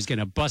jawbreaker. He's going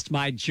to bust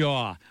my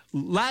jaw.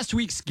 Last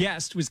week's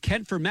guest was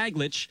Kent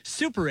Vermaglich,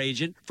 super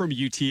agent from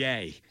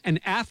UTA. And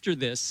after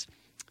this,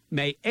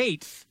 May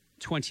 8th,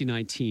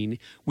 2019,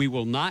 we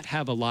will not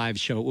have a live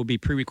show. It will be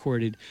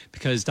pre-recorded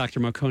because Dr.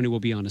 Marconi will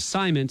be on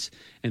assignment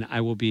and I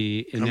will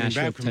be in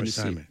Nashville,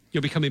 Tennessee. Assignment.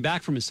 You'll be coming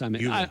back from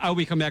assignment. I'll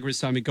be coming back from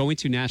assignment, going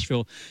to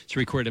Nashville to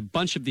record a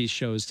bunch of these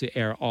shows to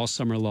air all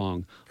summer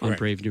long on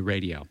Brave New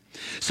Radio.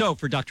 So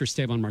for Dr.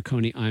 Esteban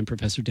Marconi, I'm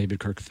Professor David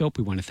Kirk Philp.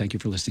 We want to thank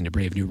you for listening to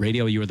Brave New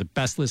Radio. You are the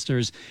best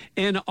listeners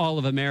in all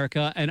of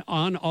America and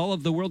on all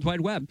of the World Wide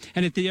Web.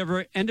 And at the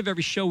end of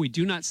every show, we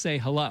do not say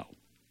hello.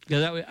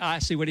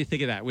 Ashley, what do you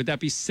think of that? Would that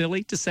be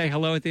silly to say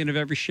hello at the end of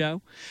every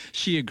show?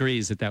 She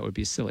agrees that would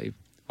be silly.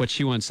 What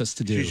she wants us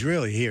to do. She's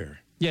really here.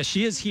 Yeah,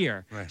 she is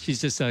here. Right.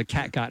 She's just a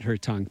cat got her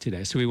tongue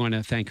today. So we want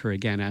to thank her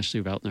again,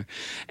 Ashley Veltner.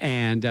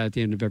 And at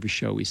the end of every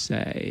show, we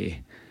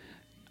say,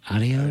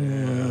 adios.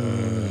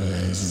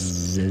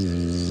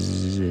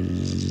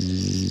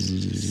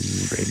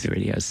 Brave New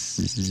Radio.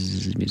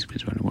 Music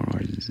is 1 more.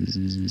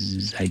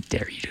 I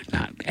dare you to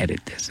not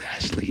edit this,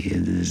 Ashley.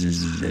 This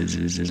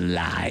is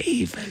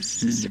live.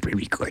 This is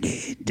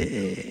pre-recorded.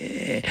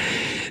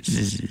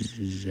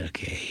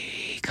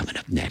 Okay, coming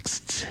up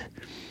next,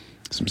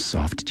 some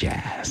soft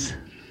jazz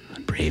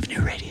on Brave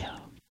New Radio.